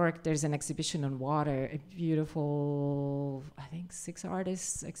moment in New York, there's an exhibition on water, a beautiful, I think 6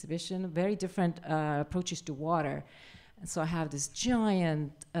 artists exhibition, very different approaches to water. And so I have this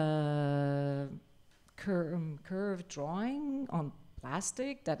giant curved drawing on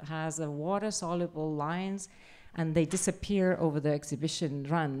plastic that has a water-soluble lines, and they disappear over the exhibition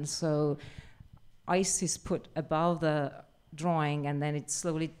run. So ice is put above the drawing, and then it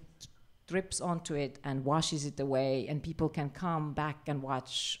slowly drips onto it and washes it away, and people can come back and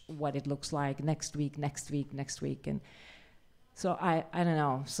watch what it looks like next week. And so I don't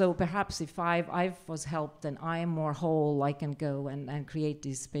know. So perhaps if I was helped and I am more whole, I can go and create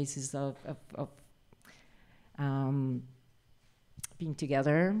these spaces of being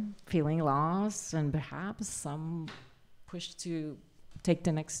together, feeling lost, and perhaps some push to take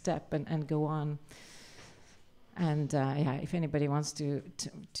the next step and go on. And if anybody wants to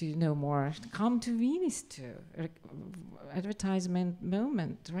know more, come to Viinistu. Advertisement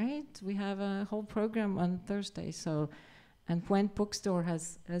moment, right? We have a whole program on Thursday. So, and Puänt bookstore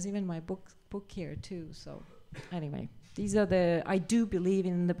has even my book here too. So, anyway, these are I do believe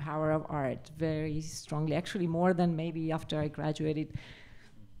in the power of art very strongly. Actually, more than maybe after I graduated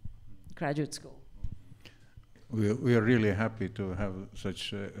graduate school. We are really happy to have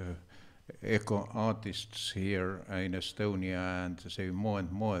such eco-artists here in Estonia, and say more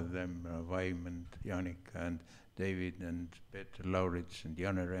and more of them, Vaim and Jaanika and David and Peter Laurits and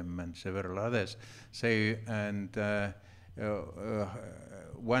Janne Remm and several others.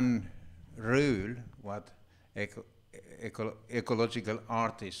 one rule what ecological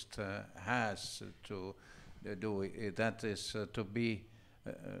artist has to do, that is to be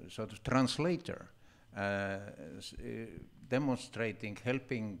sort of translator, demonstrating,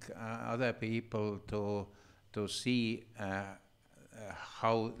 helping other people to see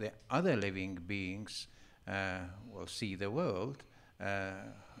how the other living beings will see the world,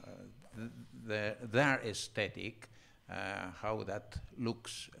 their aesthetic, how that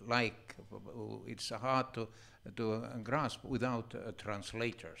looks like. It's hard to grasp without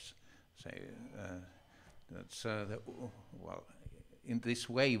translators. So that's well, in this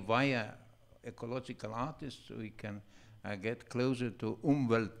way, via ecological artists, we can get closer to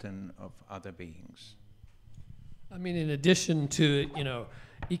Umwelten of other beings. I mean, in addition to, you know,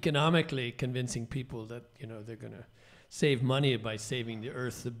 economically convincing people that, you know, they're going to save money by saving the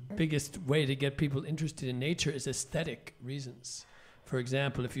earth, the biggest way to get people interested in nature is aesthetic reasons. For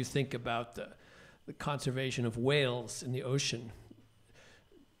example, if you think about the conservation of whales in the ocean,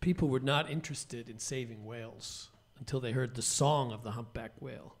 people were not interested in saving whales until they heard the song of the humpback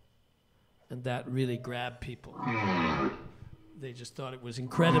whale. And that really grabbed people. They just thought it was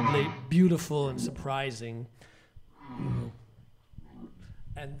incredibly beautiful and surprising.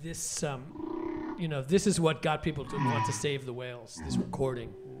 And this, you know, this is what got people to want to save the whales, this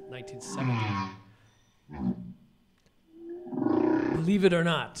recording in 1970. Believe it or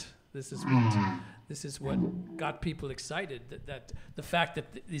not, this is what got people excited, that the fact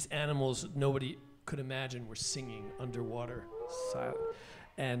that these animals nobody could imagine were singing underwater.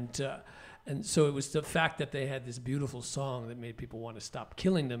 And so it was the fact that they had this beautiful song that made people want to stop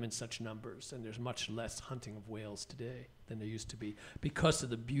killing them in such numbers. And there's much less hunting of whales today than there used to be because of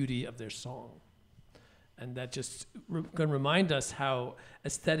the beauty of their song. And that just can remind us how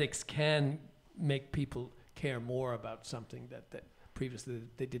aesthetics can make people care more about something that previously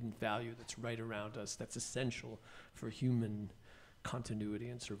they didn't value, that's right around us, that's essential for human continuity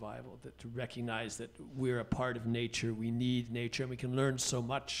and survival, that to recognize that we're a part of nature, we need nature, and we can learn so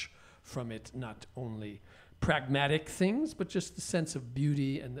much from it, not only pragmatic things, but just the sense of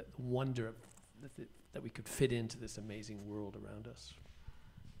beauty and the wonder of that we could fit into this amazing world around us.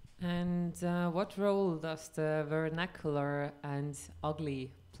 And what role does the vernacular and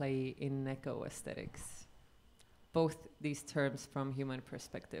ugly play in eco-aesthetics? Both these terms from human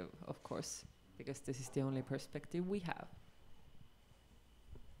perspective, of course, because this is the only perspective we have.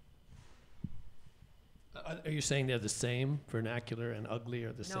 Are you saying they're the same? Vernacular and ugly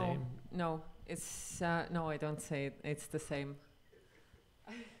are the same? No, it's no. I don't say it's the same.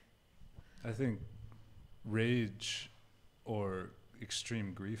 I think rage or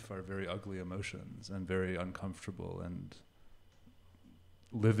extreme grief are very ugly emotions and very uncomfortable. And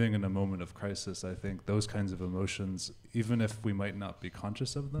living in a moment of crisis, I think those kinds of emotions, even if we might not be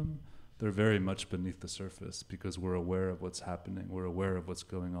conscious of them, they're very much beneath the surface because we're aware of what's happening. We're aware of what's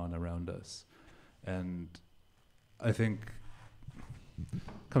going on around us. And I think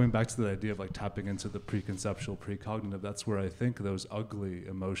coming back to the idea of like tapping into the preconceptual, precognitive, that's where I think those ugly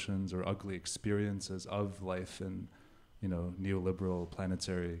emotions or ugly experiences of life in, you know, neoliberal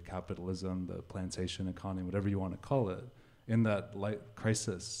planetary capitalism, the plantation economy, whatever you want to call it, in that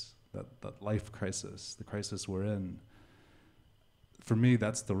crisis, that life crisis, the crisis we're in, for me,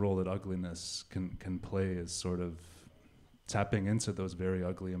 that's the role that ugliness can play, is sort of tapping into those very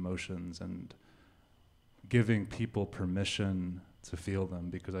ugly emotions and giving people permission to feel them,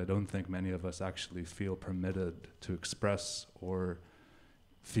 because I don't think many of us actually feel permitted to express or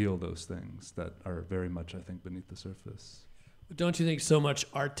feel those things that are very much, I think, beneath the surface. Don't you think so much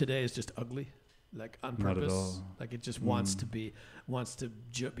art today is just ugly? Like on purpose? Not at all. Like it just wants to be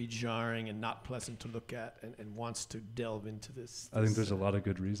jarring and not pleasant to look at, and wants to delve into this. I think there's a lot of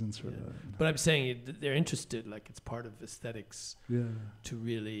good reasons for that. But I'm saying they're interested, like it's part of aesthetics to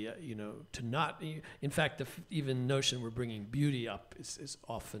really, you know, to not, in fact, even notion we're bringing beauty up is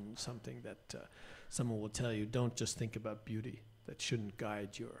often something that someone will tell you, don't just think about beauty. That shouldn't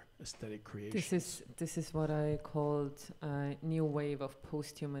guide your aesthetic creation. This is what I called a new wave of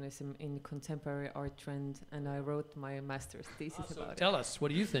post-humanism in contemporary art trend, and I wrote my master's thesis about it. Tell us, what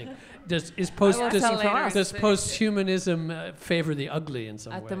do you think? Does post-humanism favor the ugly in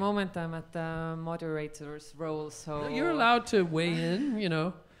some way? At the moment, I'm at the moderator's role, so you're allowed to weigh in. You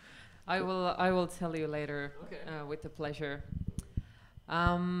know, I will tell you later, with the pleasure.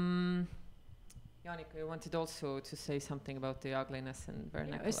 Jaanika, you wanted also to say something about the ugliness and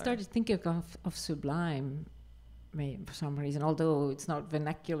vernacular. I started thinking of sublime, for some reason, although it's not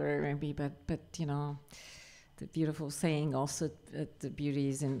vernacular maybe, but you know, the beautiful saying also that the beauty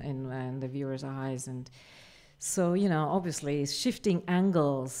is in the viewer's eyes. And So, you know, obviously shifting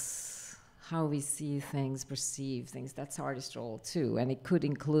angles, how we see things, perceive things, that's artist role too. And it could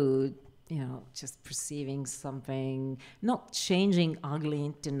include, you know, just perceiving something, not changing ugly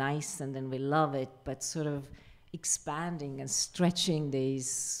into nice and then we love it, but sort of expanding and stretching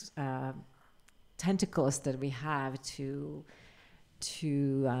these tentacles that we have to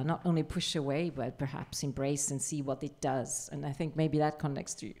not only push away, but perhaps embrace and see what it does. And I think maybe that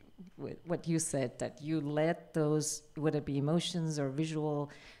connects to with what you said, that you let those, whether it be emotions or visual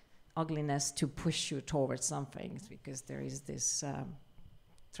ugliness, to push you towards something, because there is this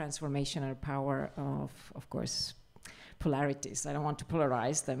transformational power of course, polarities. I don't want to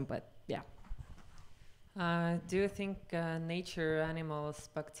polarize them, but yeah. Do you think nature, animals,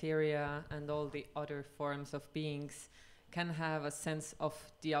 bacteria, and all the other forms of beings can have a sense of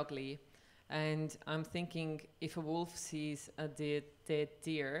the ugly? And I'm thinking, if a wolf sees a dead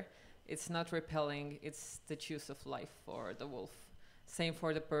deer, it's not repelling, it's the juice of life for the wolf. Same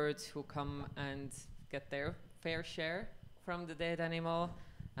for the birds who come and get their fair share from the dead animal,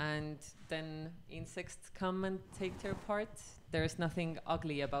 and then insects come and take their part. There's nothing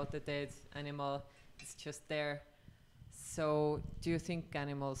ugly about the dead animal, it's just there. So do you think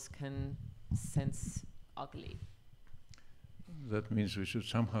animals can sense ugly? That means we should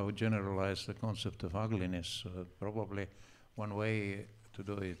somehow generalize the concept of ugliness. Probably one way to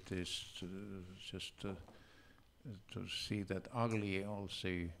do it is to see that ugly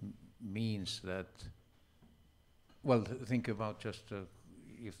also means that, well, think about just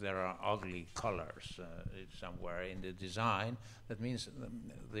if there are ugly colors somewhere in the design, that means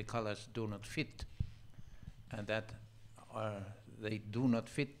the colors do not fit. And that they do not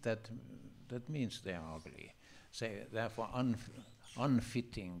fit, that means they are ugly. So therefore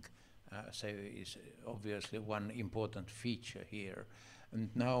unfitting is obviously one important feature here. And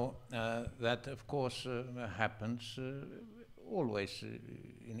now that of course happens always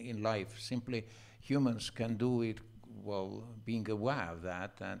in life. Simply humans can do it while being aware of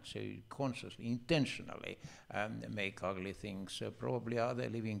that, and so consciously, intentionally make ugly things. Probably other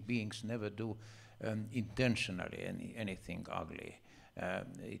living beings never do intentionally anything ugly.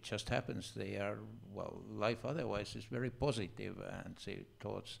 It just happens they are, well, life otherwise is very positive and say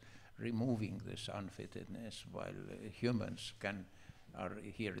towards removing this unfittedness, while humans are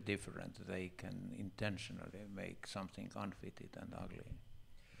here different. They can intentionally make something unfitted and ugly.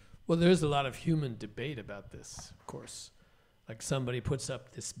 Well, there's a lot of human debate about this, of course. Like somebody puts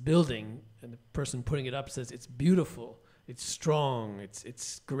up this building and the person putting it up says it's beautiful, it's strong,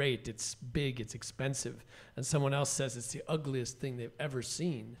 it's great, it's big, it's expensive. And someone else says it's the ugliest thing they've ever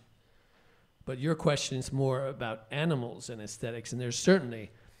seen. But your question is more about animals and aesthetics, and there's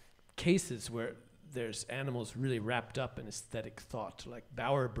certainly cases where there's animals really wrapped up in aesthetic thought, like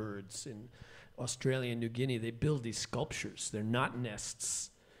bowerbirds in Australia and New Guinea. They build these sculptures. They're not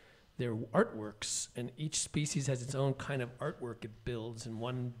nests. They're artworks, and each species has its own kind of artwork it builds. And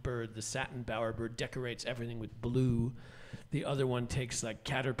one bird, the satin bowerbird, decorates everything with blue. The other one takes like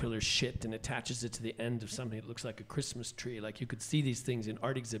caterpillar shit and attaches it to the end of something that looks like a Christmas tree. Like you could see these things in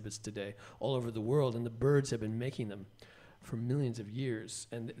art exhibits today all over the world, and the birds have been making them for millions of years.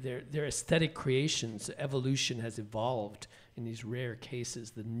 And they're aesthetic creations. Evolution has evolved in these rare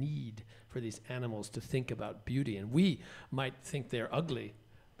cases, the need for these animals to think about beauty. And we might think they're ugly,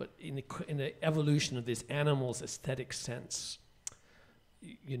 but in the evolution of this animal's aesthetic sense,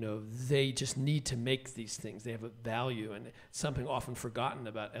 you know, they just need to make these things. They have a value, and something often forgotten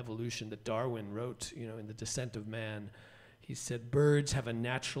about evolution that Darwin wrote, you know, in The Descent of Man. He said, birds have a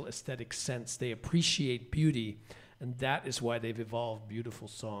natural aesthetic sense. They appreciate beauty, and that is why they've evolved beautiful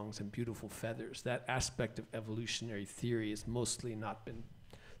songs and beautiful feathers. That aspect of evolutionary theory has mostly not been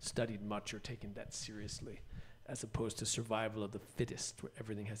studied much or taken that seriously, as opposed to survival of the fittest, where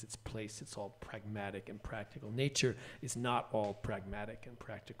everything has its place. It's all pragmatic and practical. Nature is not all pragmatic and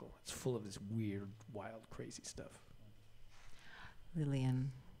practical. It's full of this weird, wild, crazy stuff.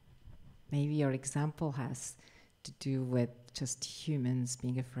 Lilian, maybe your example has to do with just humans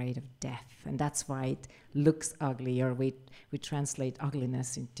being afraid of death, and that's why it looks ugly, or we translate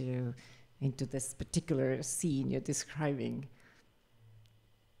ugliness into this particular scene you're describing.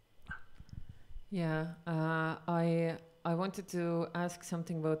 Yeah, I wanted to ask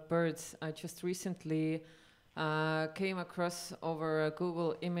something about birds. I just recently came across over a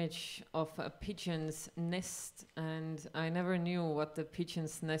Google image of a pigeon's nest, and I never knew what the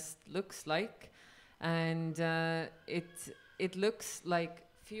pigeon's nest looks like. And it looks like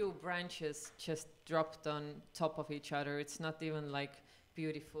few branches just dropped on top of each other. It's not even like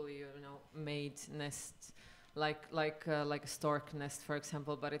beautifully, you know, made nest like a stork nest, for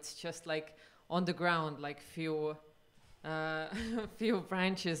example, but it's just like on the ground, like few few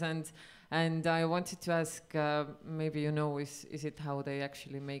branches, and I wanted to ask, maybe you know, is it how they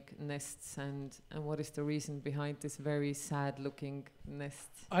actually make nests, and what is the reason behind this very sad looking nest?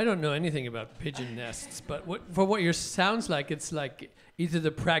 I don't know anything about pigeon nests, but for what yours sounds like, it's like either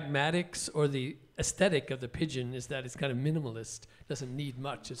the pragmatics or the aesthetic of the pigeon is that it's kind of minimalist, doesn't need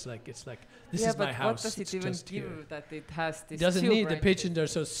much. It's like this is my house. What does it even give that it has this? It doesn't need. The branches? pigeons are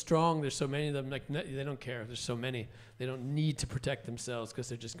so strong. There's so many of them. Like they don't care. There's so many. They don't need to protect themselves because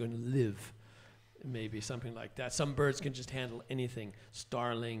they're just going to live. Maybe something like that. Some birds can just handle anything.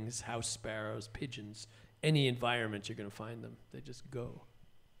 Starlings, house sparrows, pigeons. Any environment you're going to find them. They just go.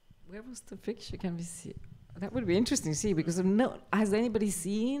 Where was the picture? Can we see? That would be interesting to see, because has anybody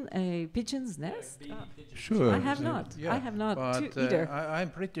seen a pigeon's nest? Sure. I have not. Yeah. I have not But either. I'm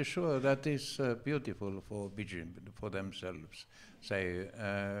pretty sure that is beautiful for pigeon, for themselves. Say,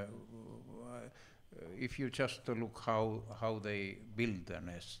 if you just look how they build their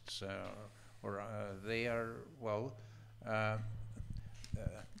nests, they are, well,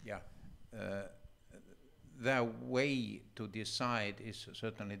 their way to decide is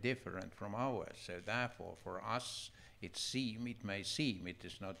certainly different from ours. So therefore, for us, it may seem it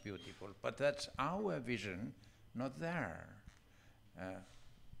is not beautiful, but that's our vision, not there.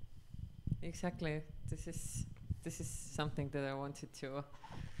 Exactly. This is something that I wanted to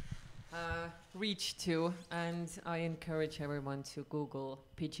reach to, and I encourage everyone to Google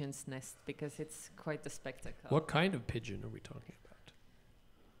pigeon's nest, because it's quite a spectacle. What kind of pigeon are we talking about?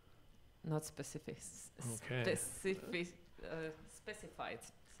 Not specific. Okay.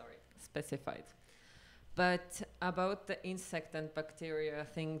 Specified. But about the insect and bacteria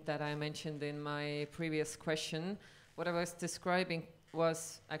thing that I mentioned in my previous question, what I was describing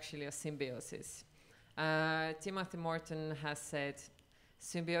was actually a symbiosis. Timothy Morton has said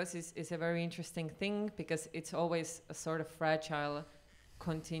symbiosis is a very interesting thing because it's always a sort of fragile,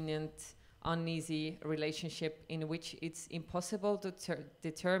 contingent, uneasy relationship in which it's impossible to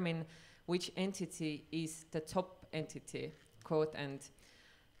determine which entity is the top entity, quote end.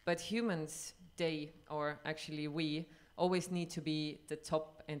 But humans, or actually we, always need to be the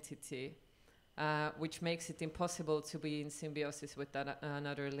top entity, which makes it impossible to be in symbiosis with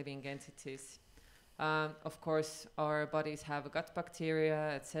another living entities. Of course, our bodies have gut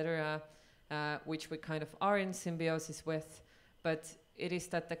bacteria, etc., which we kind of are in symbiosis with, but it is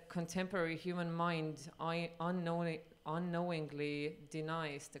that the contemporary human mind unknowingly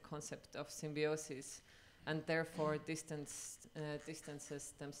denies the concept of symbiosis, and therefore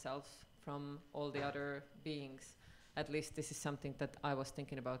distances themselves from all the other beings. At least this is something that I was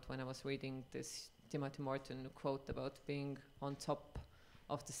thinking about when I was reading this Timothy Morton quote about being on top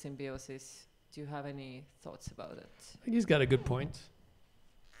of the symbiosis. Do you have any thoughts about it? I think he's got a good point.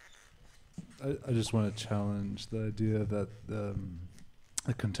 I just want to challenge the idea that the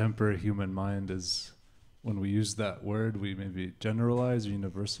contemporary human mind is, when we use that word, we maybe generalize or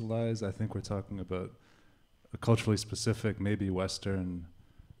universalize. I think we're talking about a culturally specific, maybe Western,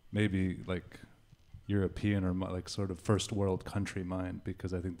 maybe like European or like sort of first world country mind,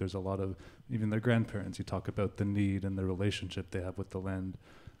 because I think there's a lot of, even their grandparents, you talk about the need and the relationship they have with the land,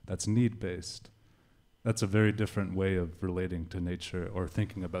 that's need-based. That's a very different way of relating to nature or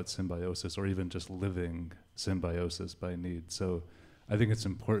thinking about symbiosis or even just living symbiosis by need. So I think it's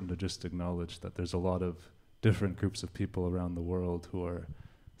important to just acknowledge that there's a lot of different groups of people around the world who are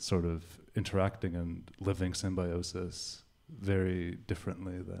sort of interacting and living symbiosis very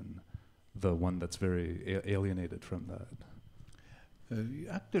differently than the one that's very alienated from that.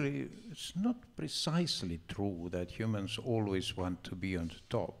 Actually, it's not precisely true that humans always want to be on the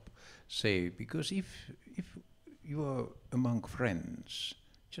top. Say, because if you are among friends,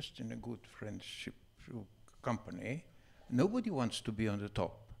 just in a good friendship company, nobody wants to be on the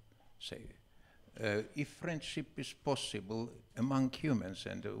top. Say, if friendship is possible among humans,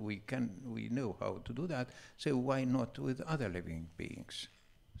 and we know how to do that, so why not with other living beings?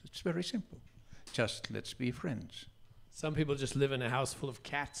 It's very simple. Just let's be friends. Some people just live in a house full of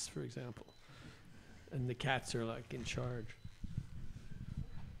cats, for example, and the cats are like in charge.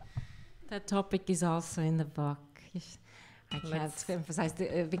 That topic is also in the book. I can't emphasize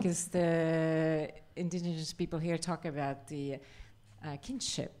because the indigenous people here talk about the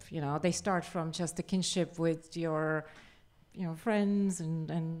kinship. You know, they start from just the kinship with your, friends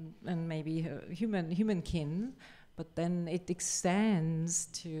and maybe human kin, but then it extends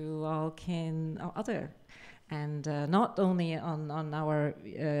to all kin, other, and not only on our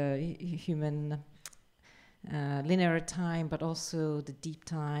human linear time, but also the deep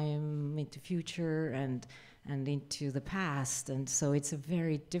time into future and and into the past. And so it's a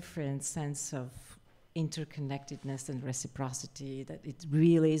very different sense of interconnectedness and reciprocity, that it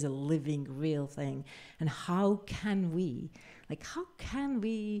really is a living, real thing. And how can we,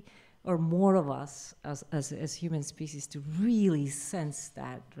 or more of us as human species, to really sense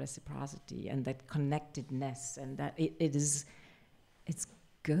that reciprocity and that connectedness, and that it's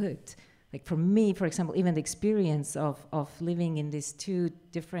good. Like for me, for example, even the experience of living in these two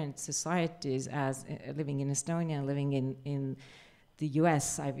different societies, as living in Estonia and living in the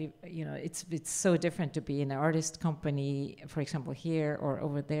US, it's so different to be in an artist company, for example, here or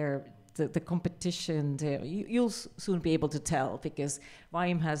over there. The competition, you'll soon be able to tell, because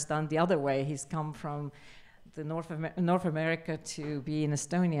Vaim has done the other way. He's come from the North America to be in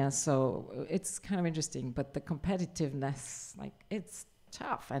Estonia, so it's kind of interesting. But the competitiveness, it's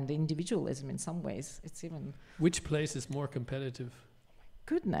tough, and the individualism in some ways, it's even... Which place is more competitive?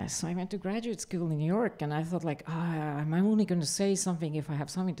 Goodness, I went to graduate school in New York, and I thought I'm only going to say something if I have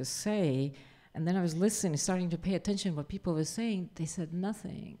something to say. And then I was listening, starting to pay attention to what people were saying. They said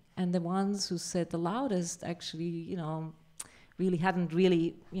nothing. And the ones who said the loudest actually, really hadn't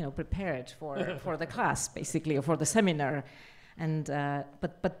prepared for the class, basically, or for the seminar. And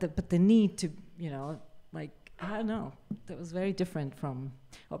but the need to, I don't know, that was very different from,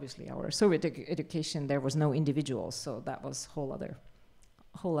 obviously, our Soviet education. There was no individuals, so that was whole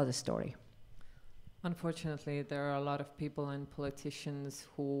other story. Unfortunately, there are a lot of people and politicians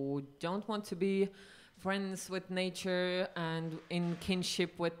who don't want to be friends with nature and in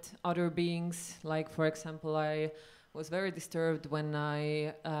kinship with other beings. Like, for example, I was very disturbed when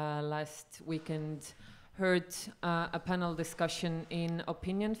I last weekend heard a panel discussion in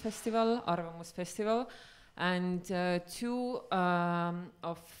Opinion Festival, Arvamus Festival, and two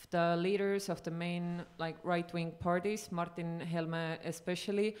of the leaders of the main right-wing parties, Martin Helme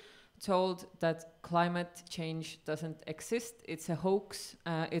especially, told that climate change doesn't exist. It's a hoax.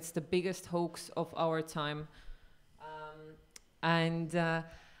 It's the biggest hoax of our time. And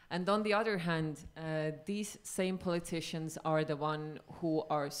on the other hand, these same politicians are the one who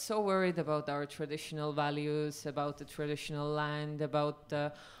are so worried about our traditional values, about the traditional land, about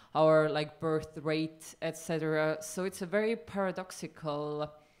our birth rate, etc. So it's a very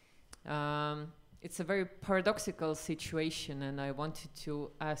paradoxical. It's a very paradoxical situation, and I wanted to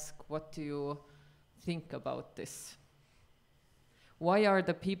ask, what do you think about this? Why are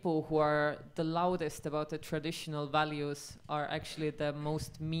the people who are the loudest about the traditional values are actually the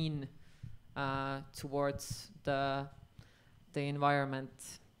most mean towards the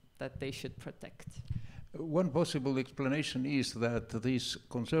environment that they should protect? One possible explanation is that these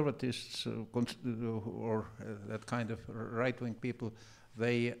conservatists or that kind of right-wing people,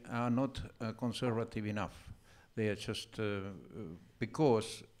 they are not conservative enough. They are just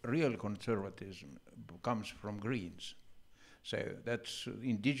because real conservatism comes from Greens. So that's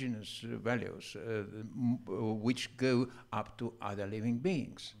indigenous values which go up to other living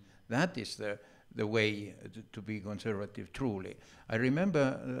beings. That is the way to be conservative truly. I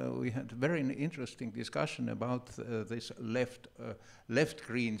remember we had a very interesting discussion about this left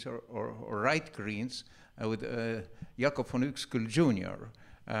Greens or right Greens with Jakob von Uexküll Jr.,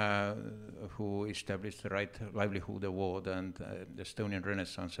 who established the Right Livelihood Award and the Estonian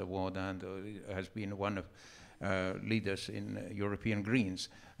Renaissance Award, and has been one of leaders in European Greens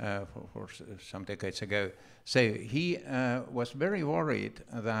for some decades ago. So he was very worried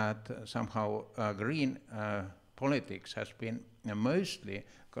that somehow green politics has been mostly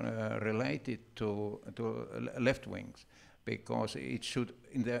related to left wings, because it should,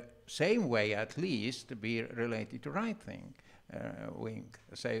 in the same way at least, be related to right wing.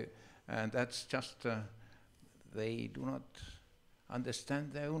 So, and that's just, they do not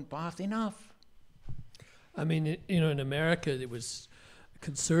understand their own path enough. I mean, in America, it was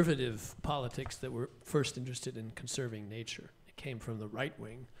conservative politics that were first interested in conserving nature. It came from the right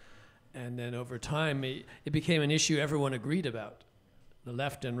wing. And then over time, it became an issue everyone agreed about. The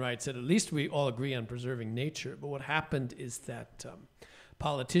left and right said, at least we all agree on preserving nature. But what happened is that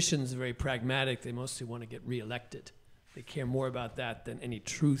politicians are very pragmatic. They mostly want to get reelected. They care more about that than any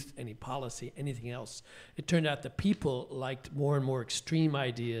truth, any policy, anything else. It turned out that people liked more and more extreme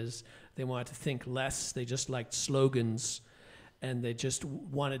ideas. They wanted to think less. They just liked slogans. And they just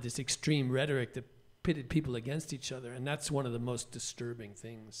wanted this extreme rhetoric that pitted people against each other. And that's one of the most disturbing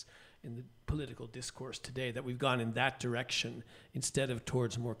things in the political discourse today, that we've gone in that direction instead of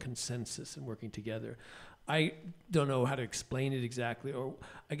towards more consensus and working together. I don't know how to explain it exactly, or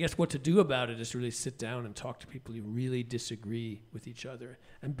I guess what to do about it is really sit down and talk to people who really disagree with each other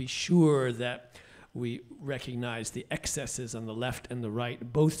and be sure that we recognize the excesses on the left and the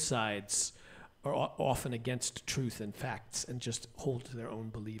right. Both sides are often against truth and facts and just hold to their own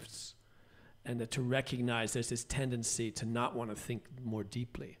beliefs. And that to recognize there's this tendency to not want to think more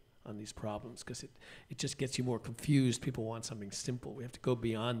deeply on these problems, because it just gets you more confused. People want something simple. We have to go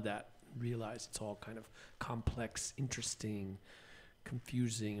beyond that, realize it's all kind of complex, interesting,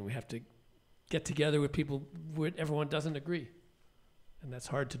 confusing, and we have to get together with people where everyone doesn't agree. And that's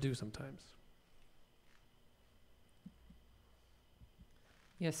hard to do sometimes.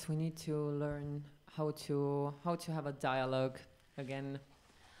 Yes, we need to learn how to have a dialogue again.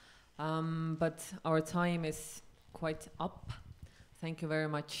 But our time is quite up. Thank you very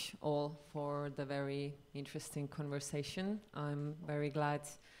much all for the very interesting conversation. I'm very glad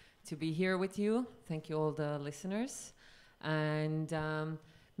to be here with you. Thank you all the listeners. And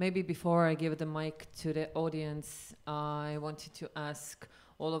maybe before I give the mic to the audience, I wanted to ask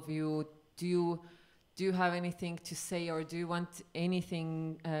all of you, do you have anything to say, or do you want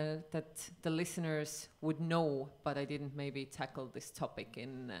anything that the listeners would know, but I didn't maybe tackle this topic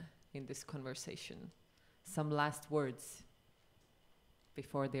in this conversation? Some last words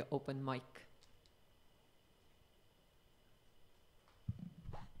before the open mic.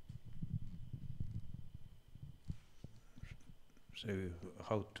 So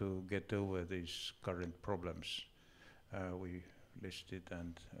how to get over these current problems we listed,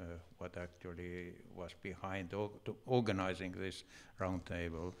 and what actually was behind organizing this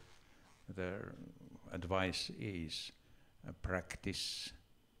roundtable. Their advice is practice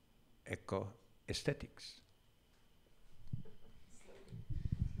eco-aesthetics.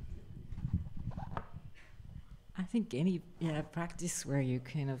 I think any practice where you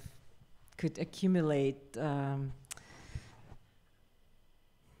kind of could accumulate I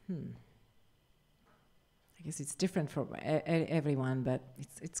guess it's different for everyone, but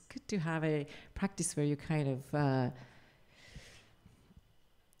it's good to have a practice where you kind of I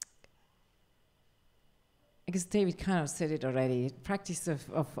guess David kind of said it already. Practice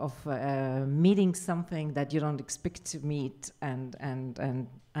of meeting something that you don't expect to meet, and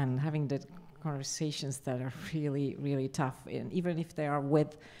having the conversations that are really, really tough, and even if they are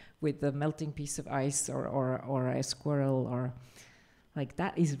with a melting piece of ice or a squirrel, or like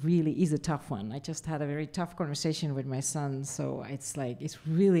that is a tough one. I just had a very tough conversation with my son, so it's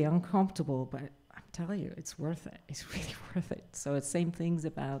really uncomfortable, but I'm telling you, it's worth it. It's really worth it. So it's same things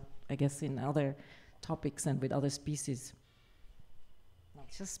about, I guess, in other topics and with other species. Not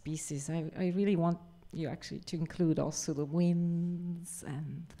just species. I really want you actually to include also the winds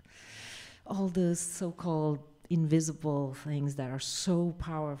and all the so-called invisible things that are so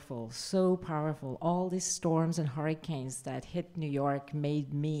powerful. All these storms and hurricanes that hit New York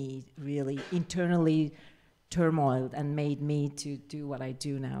made me really internally turmoiled and made me to do what I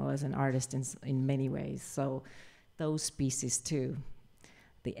do now as an artist in many ways. So those species too,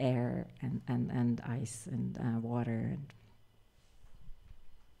 the air and ice and water.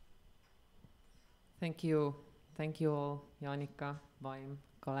 Thank you all, Jaanika, Vaim,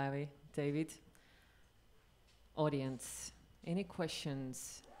 Kalevi, David. Audience, any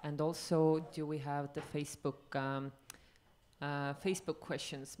questions? And also, do we have the Facebook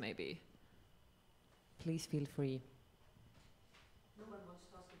questions maybe? Please feel free. No one wants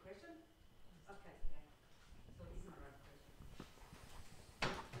to ask a question? Okay, so it's not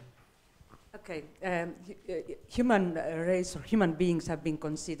right. Okay, human race or human beings have been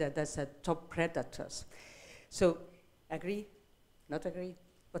considered as top predators. So, agree? Not agree?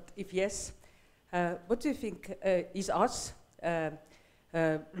 But if yes, what do you think is us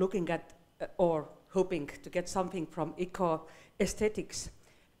looking at or hoping to get something from eco-aesthetics?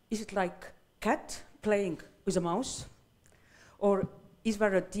 Is it like cat playing with a mouse? Or is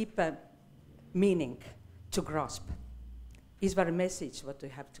there a deeper meaning to grasp? Is there a message what we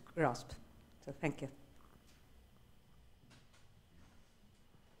have to grasp? So thank you.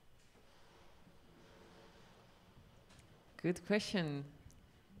 Good question.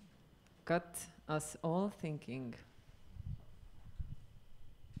 Got us all thinking.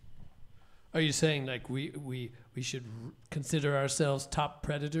 Are you saying like we should consider ourselves top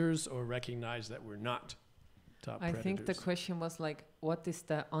predators, or recognize that we're not top predators? I think the question was like, what is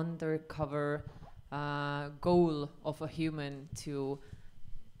the undercover goal of a human to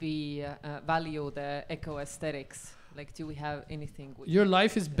be value the eco-aesthetics? Like, do we have anything? Your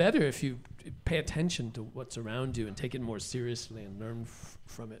life is better if you pay attention to what's around you and take it more seriously and learn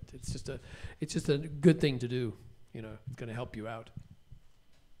from it. It's just a good thing to do. You know, it's going to help you out.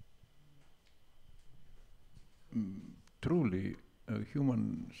 Truly,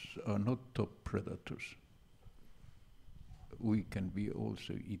 humans are not top predators. We can be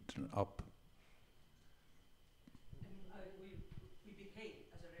also eaten up. We behave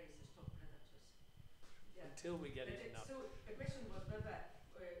as a race as top predators. until we get it enough. So the question was whether I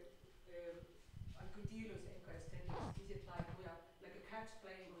could deal with eco-aesthetics. Is it like we are like a cat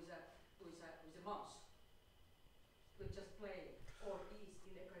playing with a mouse? We just play, or is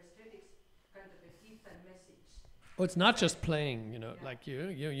in eco-aesthetics kind of a deeper message? Well, it's not just playing, you know, like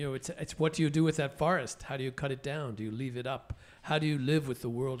it's what do you do with that forest? How do you cut it down? Do you leave it up? How do you live with the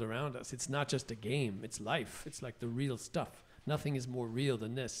world around us? It's not just a game, it's life. It's like the real stuff. Nothing is more real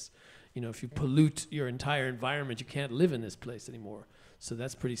than this. You know, if you pollute your entire environment, you can't live in this place anymore. So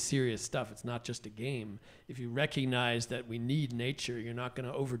that's pretty serious stuff. It's not just a game. If you recognize that we need nature, you're not going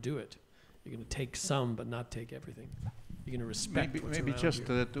to overdo it. You're going to take some, but not take everything. You're going to respect what's maybe around just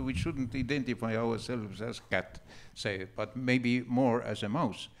you. that we shouldn't identify ourselves as cat, say, but maybe more as a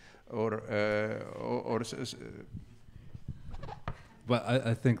mouse, or But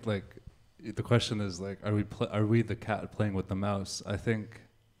I think like the question is like, are we the cat playing with the mouse? I think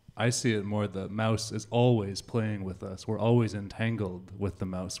I see it more the mouse is always playing with us. We're always entangled with the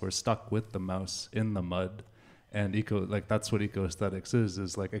mouse. We're stuck with the mouse in the mud, and that's what eco-aesthetics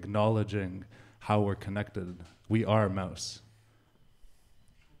is like acknowledging how we're connected. We are mouse.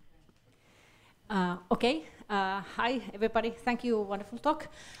 Okay. Hi, everybody. Thank you. Wonderful talk.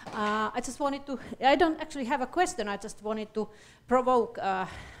 I just wanted to, I don't actually have a question. I just wanted to provoke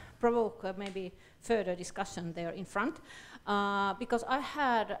maybe further discussion there in front. Because I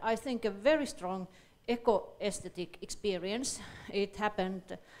had, I think, a very strong eco-aesthetic experience. It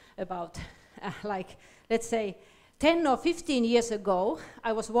happened about, like, let's say, 10 or 15 years ago.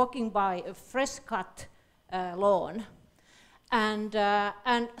 I was walking by a fresh-cut lawn. And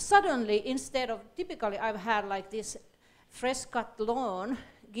suddenly, instead of, typically I've had like this fresh-cut lawn,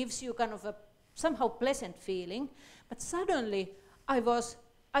 gives you kind of a somehow pleasant feeling, but suddenly I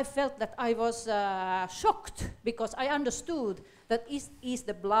felt that I was shocked, because I understood that is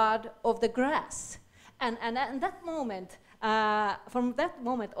the blood of the grass. And that moment, from that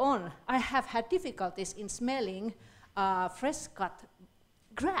moment on, I have had difficulties in smelling fresh-cut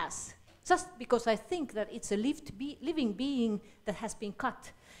grass, just because I think that it's a living being that has been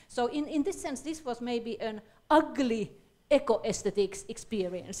cut. So in this sense, this was maybe an ugly eco-aesthetics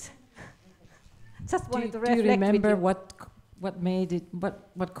experience. Just wanted to reflect with you. Do you remember what made it,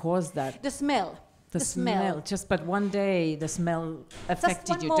 what caused that? The smell. The smell. Just but one day the smell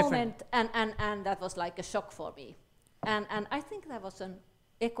affected you differently. Just one moment, and that was like a shock for me. And I think that was an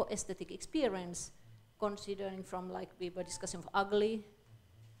eco-aesthetic experience, considering from, like we were discussing, of ugly,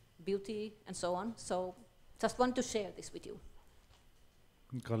 beauty, and so on. So just want to share this with you.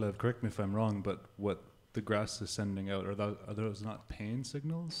 Kalev, correct me if I'm wrong, but what the grass is sending out, are those not pain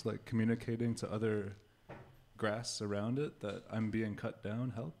signals, like communicating to other grass around it that I'm being cut down,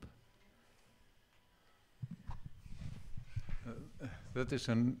 help? That is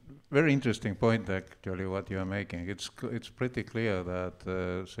a very interesting point, actually, what you are making. It's pretty clear that,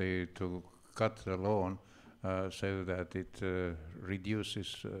 say, to cut the lawn so that it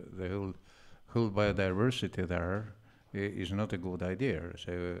reduces the whole biodiversity there is not a good idea.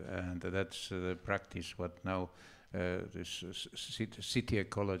 So, and that's the practice what now this city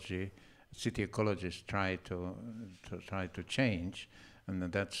ecologists try to change,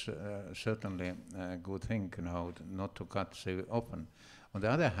 and that's certainly a good thing now, not to cut so often. On the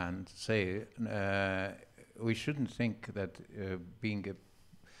other hand, say we shouldn't think that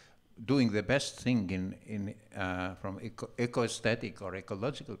doing the best thing in from eco-aesthetic or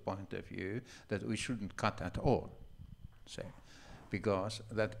ecological point of view, that we shouldn't cut at all, say, because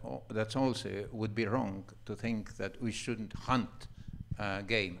that's also would be wrong to think that we shouldn't hunt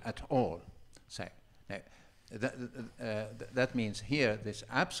game at all, say. That means here this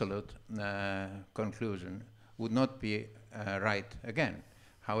absolute conclusion would not be right again.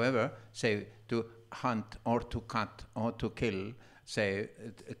 However, say to hunt or to cut or to kill, say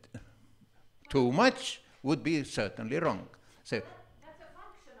too much would be certainly wrong. So that's a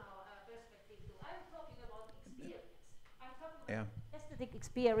functional perspective too. I'm talking about experience. I'm talking about aesthetic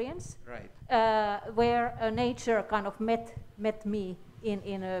experience, right? Where nature kind of met me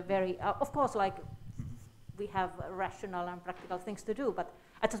in a very, of course, like we have rational and practical things to do, but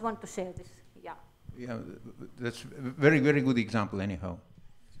I just want to share this. Yeah. Yeah, that's a very, very good example. Anyhow,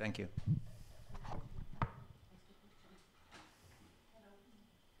 thank you.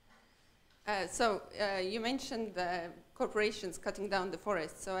 You mentioned corporations cutting down the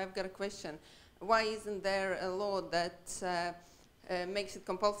forest, so I've got a question. Why isn't there a law that makes it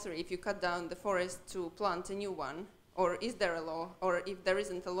compulsory if you cut down the forest to plant a new one? Or is there a law? Or if there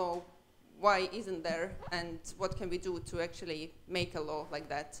isn't a law, why isn't there? And what can we do to actually make a law like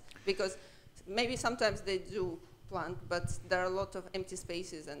that? Because maybe sometimes they do plant, but there are a lot of empty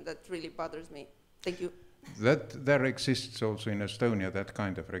spaces, and that really bothers me. Thank you. That there exists also in Estonia, that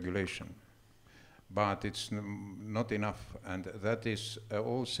kind of regulation, but it's not enough, and that is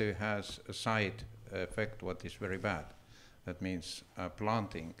also has a side effect what is very bad. That means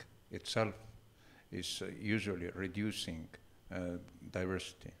planting itself is usually reducing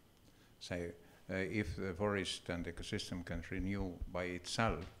diversity. So if the forest and ecosystem can renew by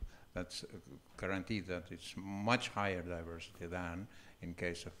itself, that's guaranteed that it's much higher diversity than in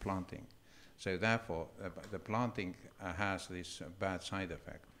case of planting. So therefore, the planting has this bad side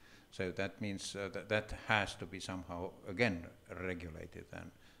effect. So that means that has to be somehow again regulated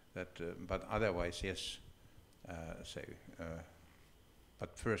then. But otherwise, yes.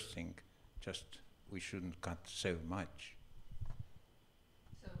 But first thing, just we shouldn't cut so much.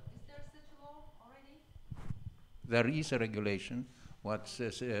 So is there such a law already? There is a regulation. What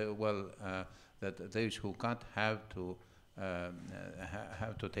says that those who cut have to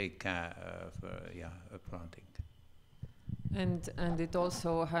take care of planting. And it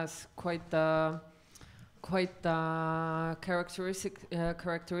also has quite a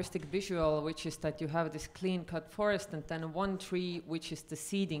characteristic visual, which is that you have this clean cut forest and then one tree, which is the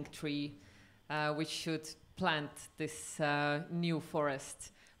seeding tree, which should plant this new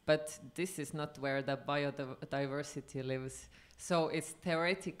forest. But this is not where the biodiversity lives. So it's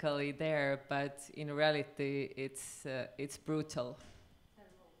theoretically there, but in reality, it's brutal.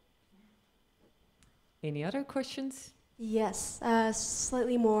 Any other questions? Yes,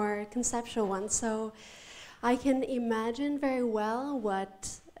 slightly more conceptual one. So I can imagine very well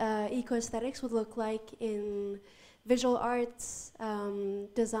what eco-aesthetics would look like in visual arts,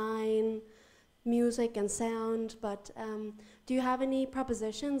 design, music and sound, but do you have any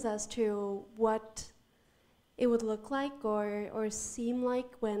propositions as to what it would look like or seem like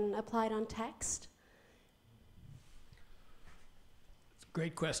when applied on text? It's a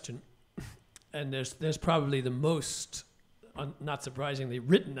great question. And there's probably the most, not surprisingly,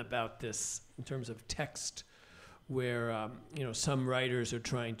 written about this in terms of text, where some writers are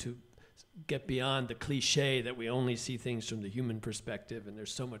trying to get beyond the cliche that we only see things from the human perspective, and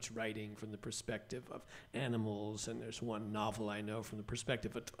there's so much writing from the perspective of animals, and there's one novel I know from the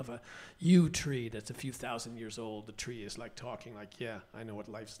perspective of a yew tree that's a few thousand years old. The tree is like talking like, yeah, I know what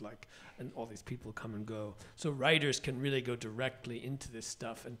life's like, and all these people come and go. So writers can really go directly into this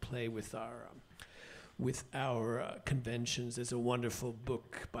stuff and play with our conventions. There's a wonderful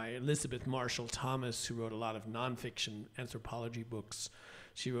book by Elizabeth Marshall Thomas, who wrote a lot of nonfiction anthropology books.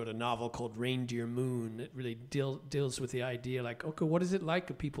 She wrote a novel called Reindeer Moon that really deals with the idea like, okay, what is it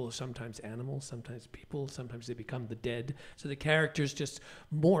like? People are sometimes animals, sometimes people, sometimes they become the dead. So the characters just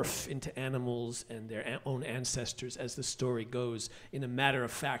morph into animals and their own ancestors as the story goes in a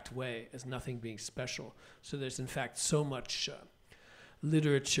matter-of-fact way, as nothing being special. So there's in fact so much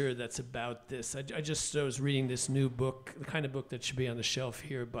literature that's about this. I was reading this new book, the kind of book that should be on the shelf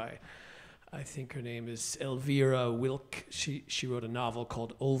here by, I think her name is Elvira Wilk. She wrote a novel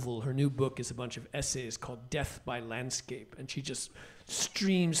called Oval. Her new book is a bunch of essays called Death by Landscape, and she just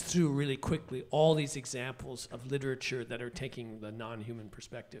streams through really quickly all these examples of literature that are taking the non-human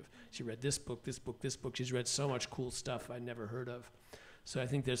perspective. She read this book, this book, this book. She's read so much cool stuff I'd never heard of. So I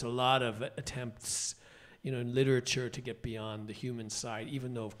think there's a lot of attempts in literature to get beyond the human side,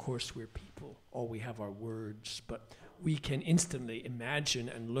 even though, of course, we're people. All we have are words, but we can instantly imagine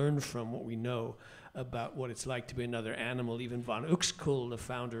and learn from what we know about what it's like to be another animal. Even von Uexküll, the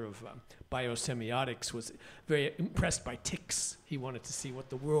founder of biosemiotics, was very impressed by ticks. He wanted to see what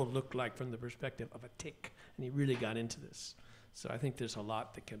the world looked like from the perspective of a tick, and he really got into this. So I think there's a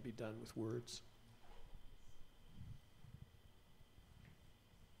lot that can be done with words.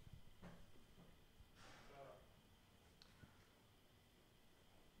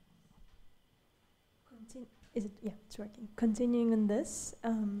 It's working. Continuing on this,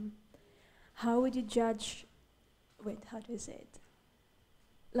 how would you judge, how do you say it?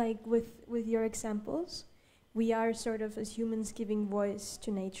 Like with your examples, we are sort of as humans giving voice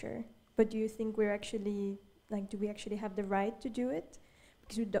to nature, but do you think we're actually, do we actually have the right to do it?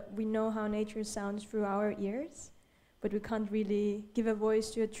 Because we know how nature sounds through our ears, but we can't really give a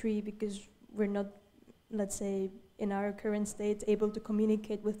voice to a tree because we're not, let's say, in our current state, able to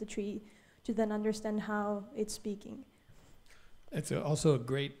communicate with the tree to then understand how it's speaking. It's also a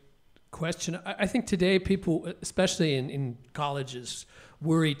great question. I think today people, especially in colleges,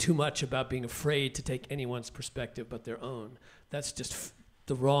 worry too much about being afraid to take anyone's perspective but their own. That's just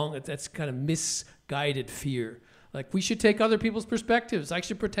that's kind of misguided fear. Like, we should take other people's perspectives. I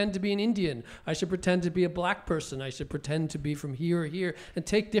should pretend to be an Indian. I should pretend to be a black person. I should pretend to be from here or here and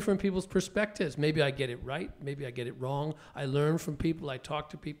take different people's perspectives. Maybe I get it right. Maybe I get it wrong. I learn from people. I talk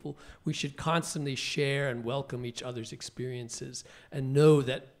to people. We should constantly share and welcome each other's experiences and know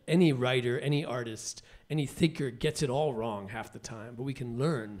that any writer, any artist, any thinker gets it all wrong half the time, but we can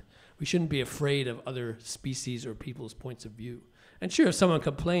learn. We shouldn't be afraid of other species or people's points of view. And sure, if someone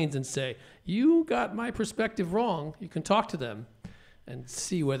complains and say, you got my perspective wrong, you can talk to them and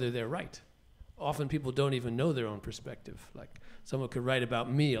see whether they're right. Often people don't even know their own perspective. Like, someone could write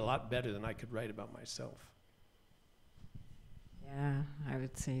about me a lot better than I could write about myself. Yeah, I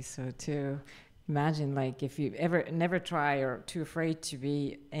would say so too. Imagine, like, if you ever never try or too afraid to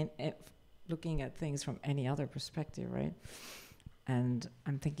be looking at things from any other perspective, right? And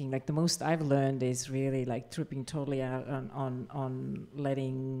I'm thinking, like, the most I've learned is really like tripping totally out on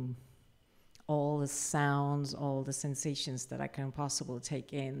letting all the sounds, all the sensations that I can possibly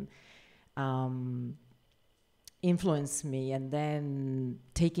take in influence me, and then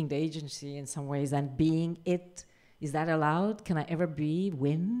taking the agency in some ways and being it. Is that allowed? Can I ever be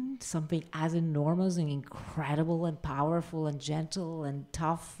wind? Something as enormous and incredible and powerful and gentle and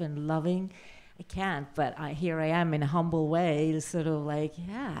tough and loving? I can't, but here I am in a humble way, sort of like,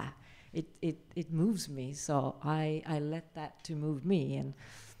 yeah, it moves me. So I let that to move me,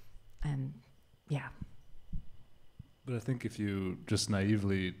 and yeah. But I think if you just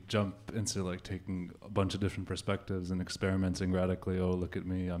naively jump into like taking a bunch of different perspectives and experimenting radically, oh, look at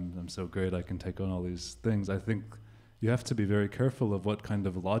me, I'm so great, I can take on all these things, I think you have to be very careful of what kind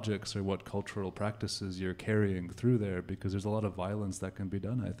of logics or what cultural practices you're carrying through there, because there's a lot of violence that can be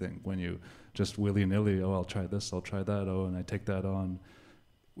done, I think, when you just willy-nilly, oh, I'll try this, I'll try that, oh, and I take that on.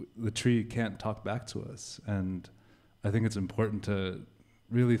 The tree can't talk back to us. And I think it's important to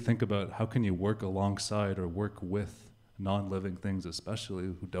really think about how can you work alongside or work with non-living things, especially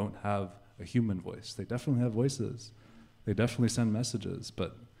who don't have a human voice. They definitely have voices. They definitely send messages,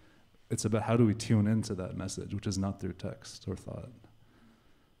 but it's about how do we tune into that message, which is not through text or thought.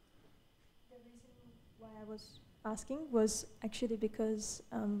 The reason why I was asking was actually because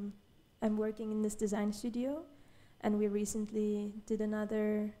I'm working in this design studio, and we recently did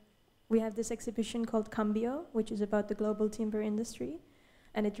we have this exhibition called Cambio, which is about the global timber industry,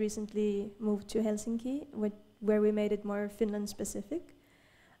 and it recently moved to Helsinki, where we made it more Finland specific.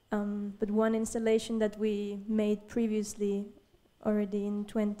 But one installation that we made previously already in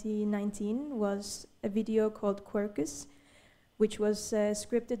 2019 was a video called Quercus, which was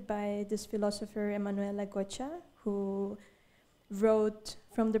scripted by this philosopher Emanuele Goccia, who wrote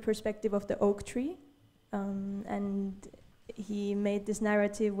from the perspective of the oak tree, and he made this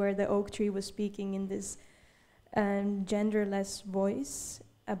narrative where the oak tree was speaking in this genderless voice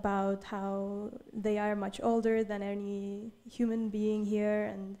about how they are much older than any human being here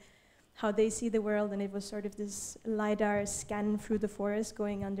and how they see the world, and it was sort of this LiDAR scan through the forest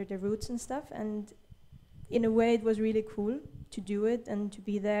going under the roots and stuff, and in a way it was really cool to do it and to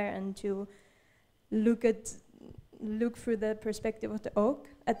be there and to look through the perspective of the oak.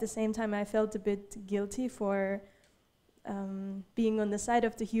 At the same time, I felt a bit guilty for being on the side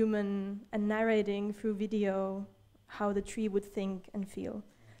of the human and narrating through video how the tree would think and feel.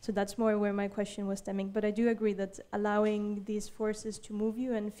 So that's more where my question was stemming. But I do agree that allowing these forces to move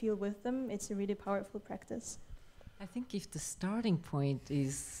you and feel with them, it's a really powerful practice. I think if the starting point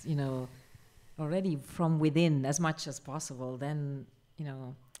is, already from within as much as possible, then,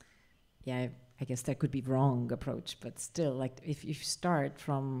 yeah, I guess that could be wrong approach. But still, like, if you start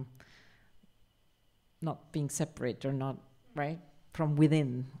from not being separate or not, right, from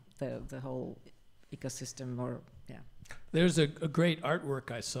within the whole ecosystem, or, yeah. There's a great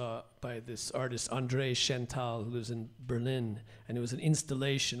artwork I saw by this artist, André Schental, who lives in Berlin, and it was an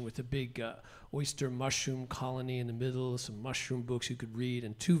installation with a big oyster mushroom colony in the middle, some mushroom books you could read,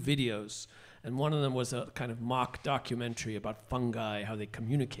 and 2 videos. And one of them was a kind of mock documentary about fungi, how they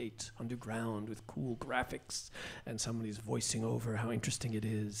communicate underground with cool graphics, and somebody's voicing over how interesting it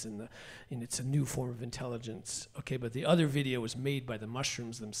is, and it's a new form of intelligence. Okay, but the other video was made by the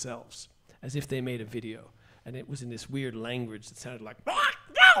mushrooms themselves, as if they made a video. And it was in this weird language that sounded like...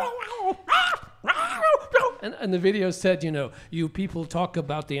 And the video said, you people talk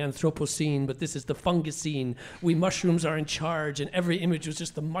about the Anthropocene, but this is the Fungicene. We mushrooms are in charge. And every image was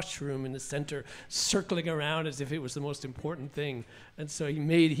just the mushroom in the center circling around as if it was the most important thing. And so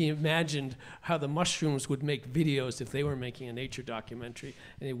he imagined how the mushrooms would make videos if they were making a nature documentary.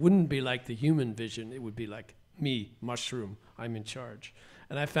 And it wouldn't be like the human vision. It would be like, me, mushroom, I'm in charge.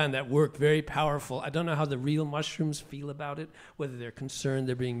 And I found that work very powerful. I don't know how the real mushrooms feel about it, whether they're concerned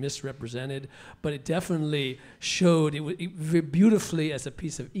they're being misrepresented, but it definitely showed it very beautifully as a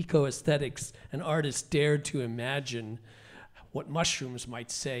piece of eco-aesthetics. An artist dared to imagine what mushrooms might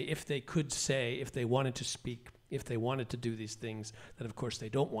say, if they could say, if they wanted to speak, if they wanted to do these things that of course they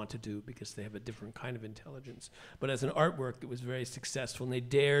don't want to do because they have a different kind of intelligence. But as an artwork, it was very successful, and they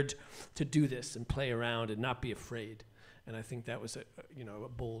dared to do this and play around and not be afraid. And I think that was a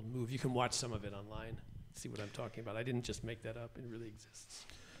bold move. You can watch some of it online, see what I'm talking about. I didn't just make that up, it really exists.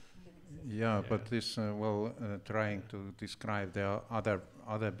 Yeah, but this, trying to describe the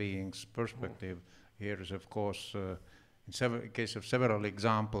other beings' perspective here is, of course, in case of several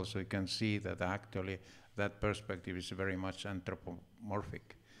examples, we can see that actually that perspective is very much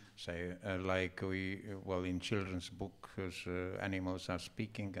anthropomorphic. Say, like in children's books, animals are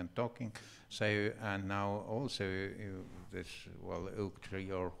speaking and talking. Say, and now also this, oak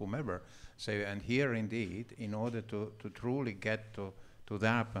tree or whomever. Say, and here indeed, in order to truly get to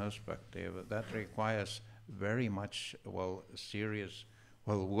that perspective, that requires very much, serious,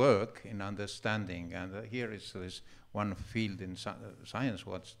 work in understanding. And here is this one field in science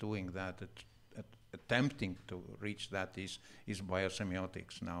what's doing that. Attempting to reach that is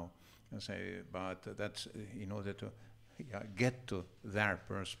biosemiotics now. But that's in order to get to their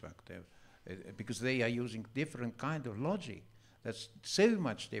perspective, because they are using different kind of logic. That's so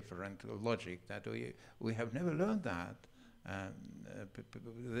much different logic that we have never learned that.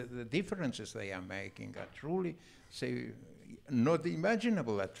 The differences they are making are truly, not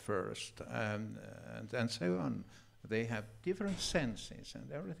imaginable at first, and so on. They have different senses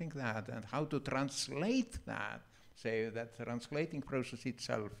and everything that, and how to translate that. So that translating process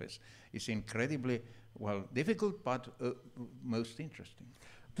itself is incredibly difficult, but most interesting.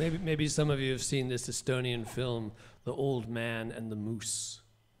 Maybe some of you have seen this Estonian film, The Old Man and the Moose.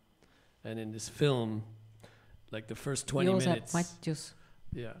 And in this film, like the first 20 minutes,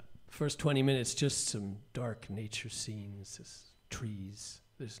 first 20 minutes, just some dark nature scenes, just trees.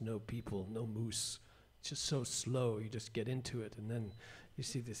 There's no people, no moose. It's just so slow, you just get into it, and then you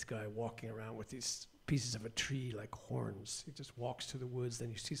see this guy walking around with these pieces of a tree like horns. He just walks through the woods,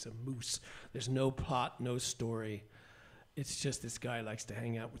 then you see some moose. There's no plot, no story. It's just this guy likes to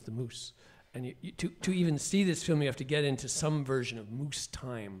hang out with the moose. And to even see this film, you have to get into some version of moose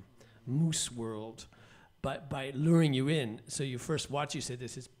time, moose world, but by luring you in. So you first watch, you say,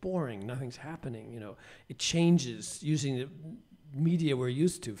 this is boring, nothing's happening. It changes using the media we're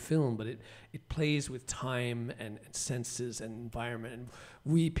used to, film, but it plays with time and senses and environment. And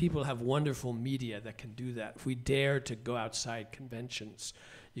we people have wonderful media that can do that. If we dare to go outside conventions,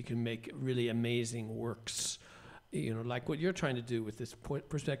 you can make really amazing works, like what you're trying to do with this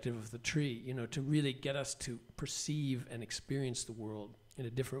perspective of the tree, to really get us to perceive and experience the world in a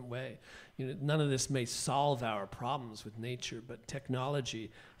different way. None of this may solve our problems with nature, but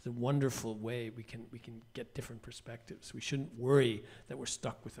technology is a wonderful way we can get different perspectives. We shouldn't worry that we're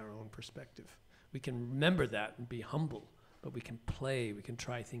stuck with our own perspective. We can remember that and be humble, but we can play, we can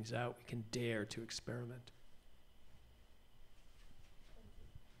try things out, we can dare to experiment.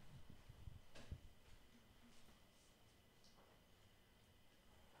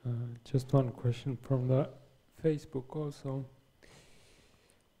 Just one question from the Facebook also.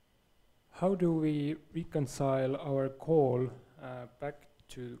 How do we reconcile our call back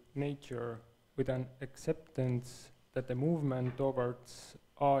to nature with an acceptance that the movement towards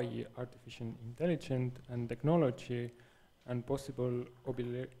AI, artificial intelligence and technology, and possible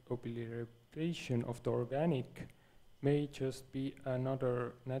obliteration of the organic may just be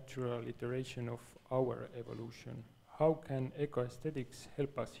another natural iteration of our evolution? How can eco-aesthetics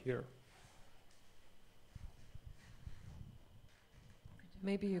help us here?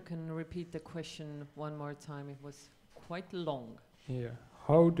 Maybe you can repeat the question one more time. It was quite long. Yeah.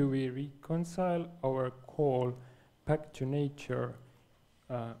 How do we reconcile our call back to nature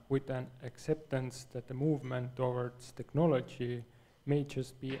with an acceptance that the movement towards technology may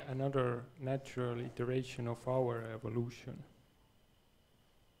just be another natural iteration of our evolution?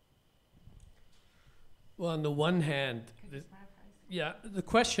 Well, on the one hand, the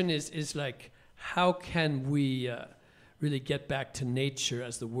question is like, how can we really get back to nature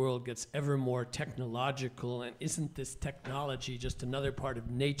as the world gets ever more technological, and isn't this technology just another part of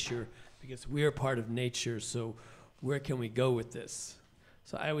nature, because we're part of nature, so where can we go with this?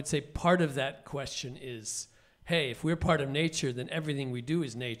 So I would say part of that question is, hey, if we're part of nature, then everything we do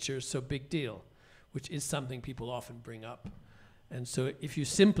is nature, so big deal, which is something people often bring up. And so if you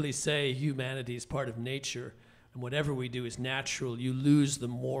simply say humanity is part of nature, and whatever we do is natural, you lose the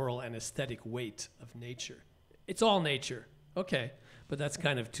moral and aesthetic weight of nature. It's all nature, okay, But that's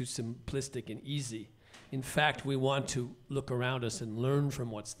kind of too simplistic and easy. In fact, we want to look around us and learn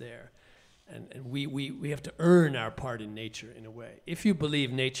from what's there. And we have to earn our part in nature in a way. If you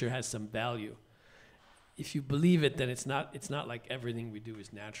believe nature has some value, if you believe it, then it's not like everything we do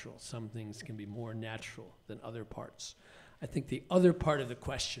is natural. Some things can be more natural than other parts. I think the other part of the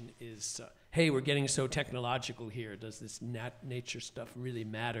question is, hey, we're getting so technological here. Does this nature stuff really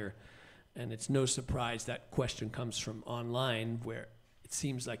matter? And it's no surprise that question comes from online, where it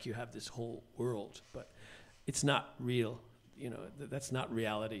seems like you have this whole world, but it's not real. That's not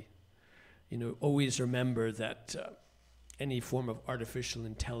reality. Always remember that any form of artificial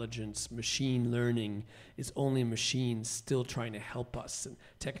intelligence, machine learning, is only machines still trying to help us. And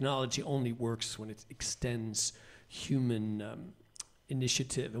technology only works when it extends human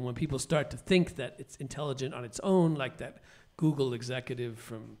initiative. And when people start to think that it's intelligent on its own, like that Google executive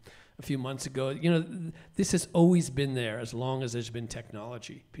from a few months ago, this has always been there as long as there's been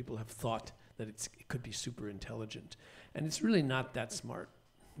technology. People have thought that it could be super intelligent. And it's really not that smart,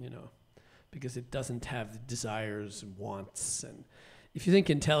 because it doesn't have the desires and wants. And if you think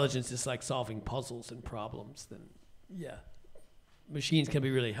intelligence is like solving puzzles and problems, then yeah, machines can be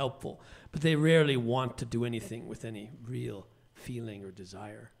really helpful, but they rarely want to do anything with any real feeling or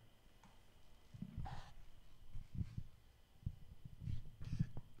desire.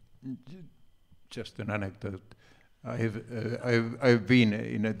 Just an anecdote. I've been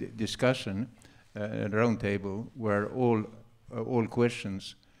in a discussion at a round table where all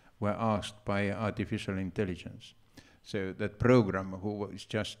questions were asked by artificial intelligence. So that program who is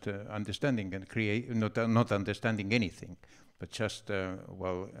just understanding and not understanding anything, but just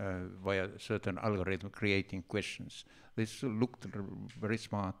via certain algorithm creating questions. This looked very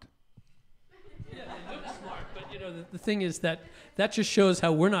smart. Yeah, they look smart, but the thing is that just shows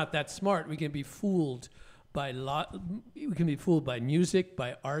how we're not that smart. We can be fooled by we can be fooled by music,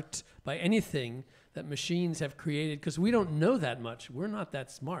 by art, by anything that machines have created, because we don't know that much. We're not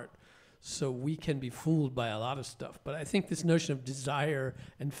that smart. So we can be fooled by a lot of stuff. But I think this notion of desire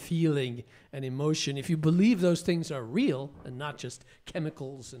and feeling and emotion, if you believe those things are real and not just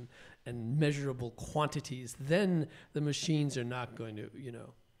chemicals and measurable quantities, then the machines are not going to,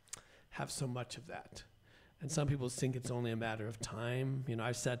 have so much of that. And some people think it's only a matter of time.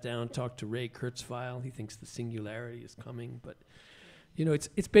 I've sat down and talked to Ray Kurzweil. He thinks the singularity is coming, but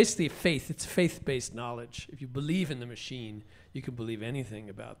it's basically faith. It's faith-based knowledge. If you believe in the machine, you can believe anything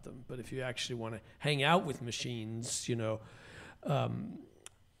about them. But if you actually want to hang out with machines,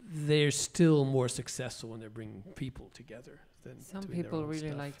 they're still more successful when they're bringing people together than some doing people their own really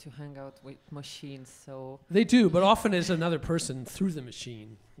stuff. like to hang out with machines. So They do, but often there's another person through the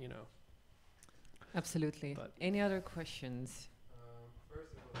machine. Absolutely. But any other questions?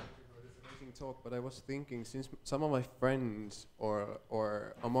 First of all, thank you for this amazing talk. But I was thinking, since some of my friends, or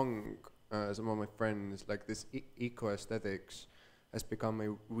among some of my friends, like this eco-aesthetics has become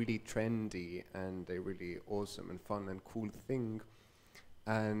a really trendy and a really awesome and fun and cool thing.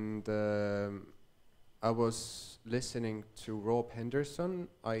 And I was listening to Rob Henderson,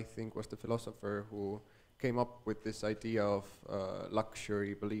 I think was the philosopher who came up with this idea of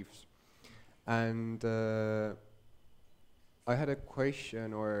luxury beliefs. And I had a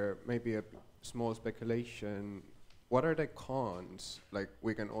question, or maybe a small speculation. What are the cons? Like,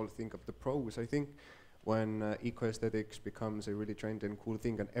 we can all think of the pros. I think when eco-aesthetics becomes a really trendy and cool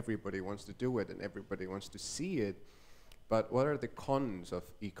thing and everybody wants to do it and everybody wants to see it, but what are the cons of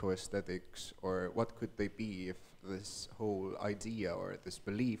eco-aesthetics, or what could they be if this whole idea or this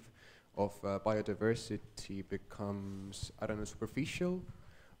belief of biodiversity becomes, I don't know, superficial?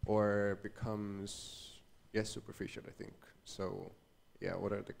 Or becomes, yes, superficial, I think. So, yeah,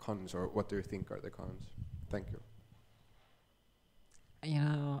 what are the cons, or what do you think are the cons? Thank you.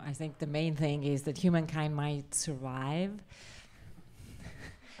 I think the main thing is that humankind might survive.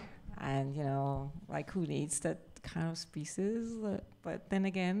 And, like, who needs that kind of species? But then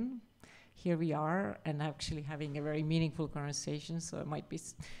again, here we are, and actually having a very meaningful conversation, so it might be a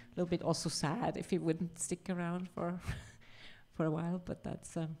little bit also sad if it wouldn't stick around for a while, but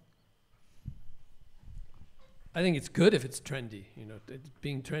that's I think it's good if it's trendy.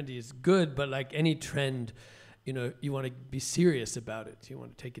 Being trendy is good, but like any trend, you want to be serious about it. You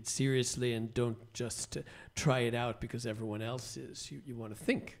want to take it seriously and don't just try it out because everyone else is. You want to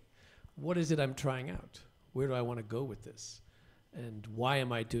think, what is it I'm trying out? Where do I want to go with this? And why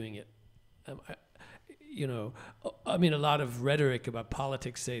am I doing it? A lot of rhetoric about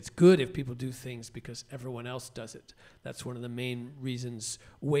politics say it's good if people do things because everyone else does it. That's one of the main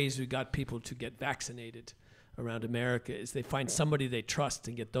ways we got people to get vaccinated around America is they find somebody they trust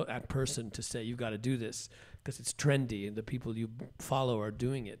and get that person to say, you've got to do this because it's trendy and the people you follow are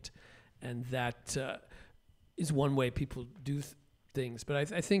doing it. And that is one way people do things.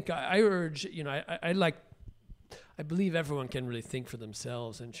 But I think I urge, you know, I believe everyone can really think for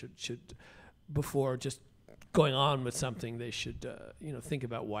themselves and should before just going on with something, they should, you know, think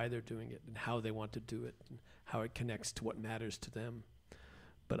about why they're doing it and how they want to do it and how it connects to what matters to them.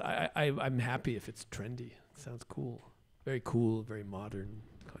 But I'm happy if it's trendy. It sounds cool. Very cool, very modern,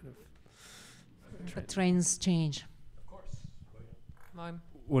 kind of. But trends change. Of course.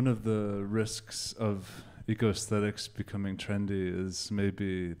 One of the risks of eco-aesthetics becoming trendy is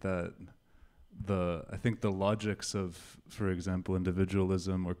maybe that I think the logics of, for example,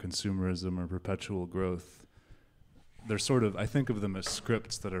 individualism or consumerism or perpetual growth, they're sort of, I think of them as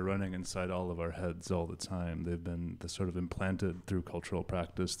scripts that are running inside all of our heads all the time. They've been sort of implanted through cultural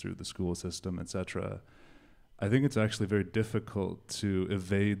practice, through the school system, etc. I think it's actually very difficult to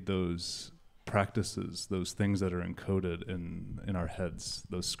evade those practices, those things that are encoded in our heads,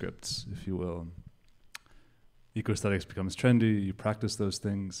 those scripts, if you will. Eco-aesthetics becomes trendy, you practice those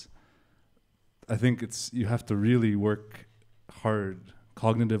things. I think you have to really work hard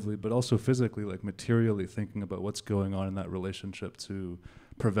cognitively, but also physically, like materially thinking about what's going on in that relationship to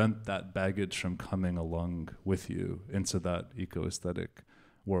prevent that baggage from coming along with you into that eco-aesthetic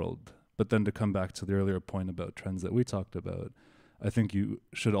world. But then to come back to the earlier point about trends that we talked about, I think you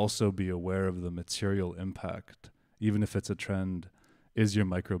should also be aware of the material impact. Even if it's a trend, is your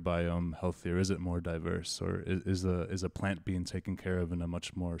microbiome healthier? Is it more diverse? Or is a plant being taken care of in a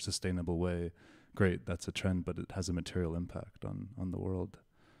much more sustainable way? Great, that's a trend, but it has a material impact on the world.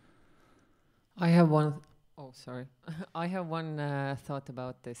 I have one. Oh, sorry. I have one thought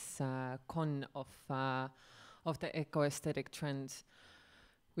about this con of the eco-aesthetic trends.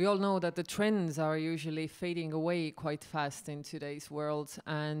 We all know that the trends are usually fading away quite fast in today's world,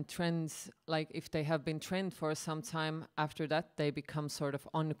 and trends, like if they have been trend for some time, after that they become sort of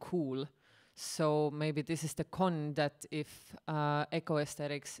uncool. So maybe this is the con, that if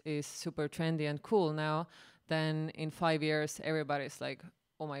eco-aesthetics is super trendy and cool now, then in 5 years everybody's like,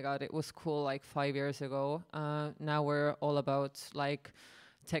 oh my god, it was cool like 5 years ago. Now we're all about like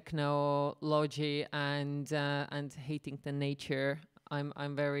technology and hating the nature.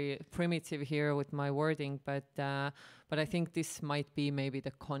 I'm very primitive here with my wording, but I think this might be maybe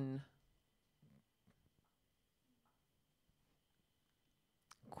the con.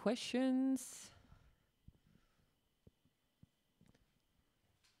 Questions?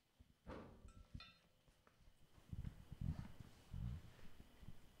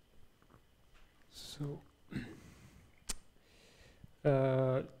 So,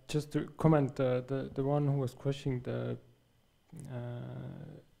 just to comment, the one who was questioning the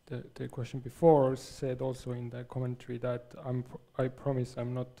question before said also in the commentary that I promise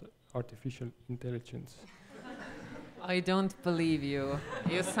I'm not artificial intelligence. I don't believe you.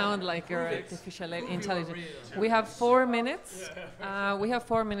 You sound like you're artificial intelligence. We have 4 minutes. We have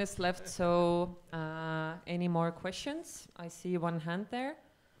 4 minutes left. So, any more questions? I see one hand there.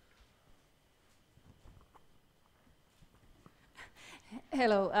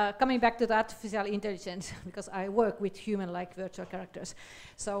 Hello, coming back to the artificial intelligence, because I work with human-like virtual characters.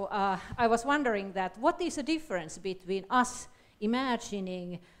 So I was wondering that what is the difference between us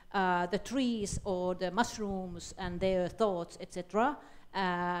imagining the trees or the mushrooms and their thoughts, etc.,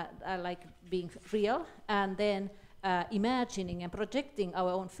 like being real, and then imagining and projecting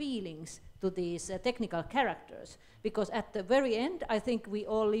our own feelings to these technical characters? Because at the very end, I think we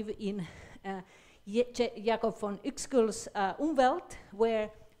all live in Jacob von Uexküll's Umwelt, where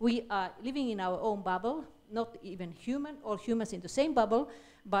we are living in our own bubble, not even human, all humans in the same bubble,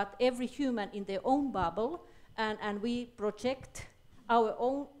 but every human in their own bubble, and we project our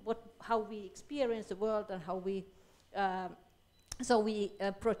own, how we experience the world and how we,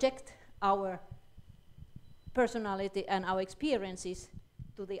 project our personality and our experiences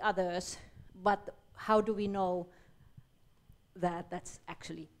to the others, but how do we know that that's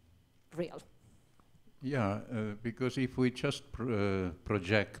actually real? Yeah, because if we just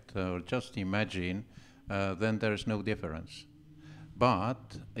project or just imagine, then there is no difference.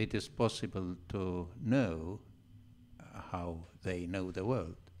 But it is possible to know how they know the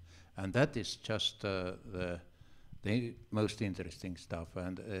world. And that is just the most interesting stuff.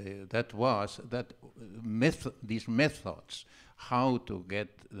 And these methods, how to get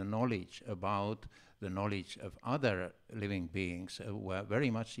the knowledge about the knowledge of other living beings were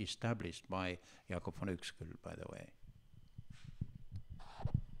very much established by Jacob von Uexküll, by the way.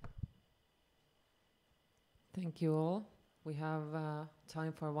 Thank you all. We have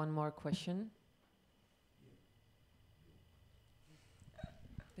time for one more question.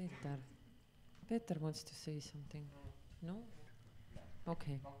 Peter wants to say something. No?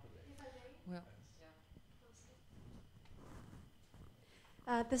 Okay. Well.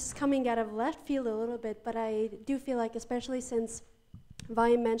 This is coming out of left field a little bit, but I do feel like, especially since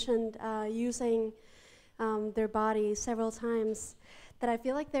Vaim mentioned using their body several times, that I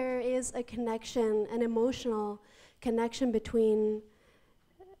feel like there is a connection, an emotional connection between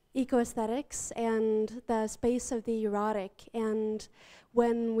eco-aesthetics and the space of the erotic. And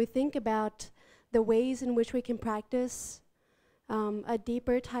when we think about the ways in which we can practice a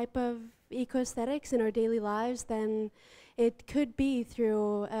deeper type of eco-aesthetics in our daily lives, then it could be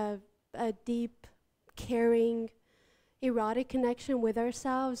through a deep, caring, erotic connection with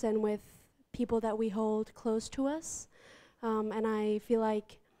ourselves and with people that we hold close to us. And I feel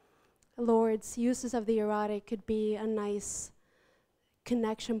like Lord's uses of the erotic could be a nice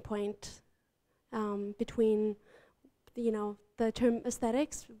connection point between, the term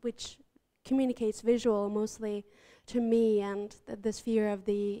aesthetics, which communicates visual mostly to me, and the sphere of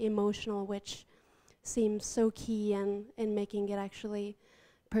the emotional, which seems so key in making it actually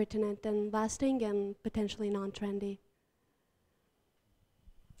pertinent and lasting and potentially non-trendy.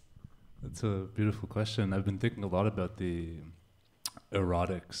 That's a beautiful question. I've been thinking a lot about the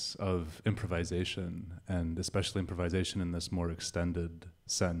erotics of improvisation, and especially improvisation in this more extended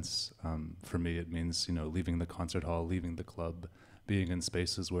sense. For me, it means, leaving the concert hall, leaving the club, being in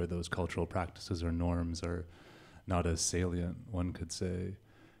spaces where those cultural practices or norms are not as salient, one could say.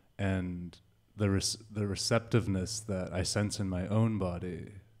 And the receptiveness that I sense in my own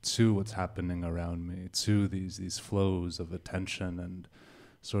body to what's happening around me, to these flows of attention and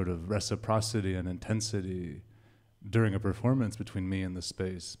sort of reciprocity and intensity during a performance between me and the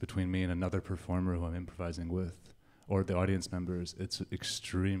space, between me and another performer who I'm improvising with, or the audience members, it's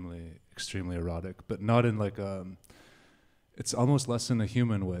extremely, extremely erotic, but not in like it's almost less in a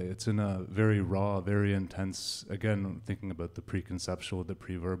human way. It's in a very raw, very intense, again, thinking about the preconceptual, the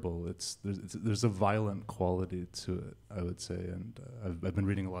pre-verbal, there's a violent quality to it, I would say. And I've been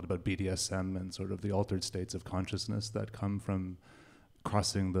reading a lot about BDSM and sort of the altered states of consciousness that come from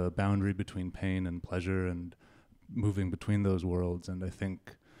crossing the boundary between pain and pleasure and moving between those worlds. And I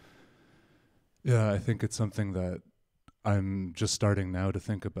think it's something that I'm just starting now to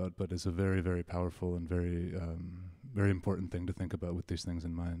think about, but is a very, very powerful and very, very important thing to think about with these things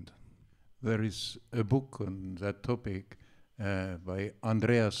in mind. There is a book on that topic by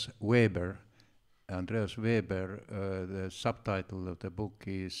Andreas Weber. Andreas Weber, the subtitle of the book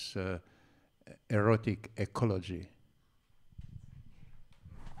is Erotic Ecology.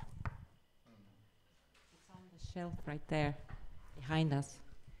 It's on the shelf right there, behind us.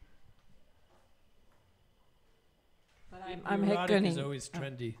 But I'm erotic is always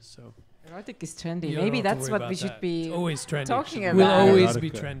trendy, so. Erotic is trendy. Maybe that's what we should be always trendy. Talking about. Will always be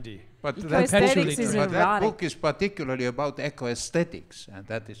trendy. But that book is particularly about eco-aesthetics, and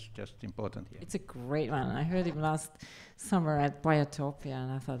that is just important here. It's a great one. I heard him last summer at Biotoopia,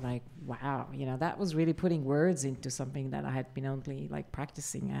 and I thought, like, wow, that was really putting words into something that I had been only like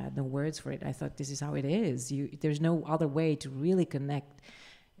practicing. I had no words for it. I thought, this is how it is. There's no other way to really connect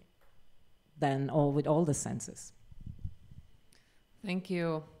than with all the senses. Thank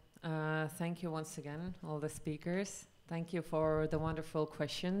you. Thank you once again, all the speakers. Thank you for the wonderful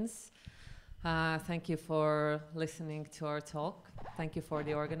questions. Thank you for listening to our talk. Thank you for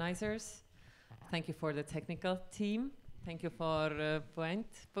the organizers. Thank you for the technical team. Thank you for Puänt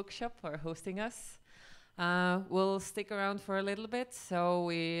Bookshop for hosting us. We'll stick around for a little bit, so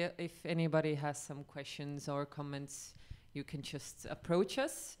if anybody has some questions or comments, you can just approach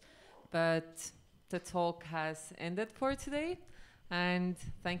us. But the talk has ended for today. And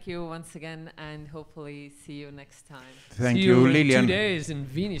thank you once again, and hopefully see you next time. Thank you, Lilian. See you in 2 days in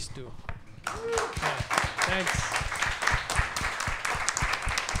Viinistu. Thanks.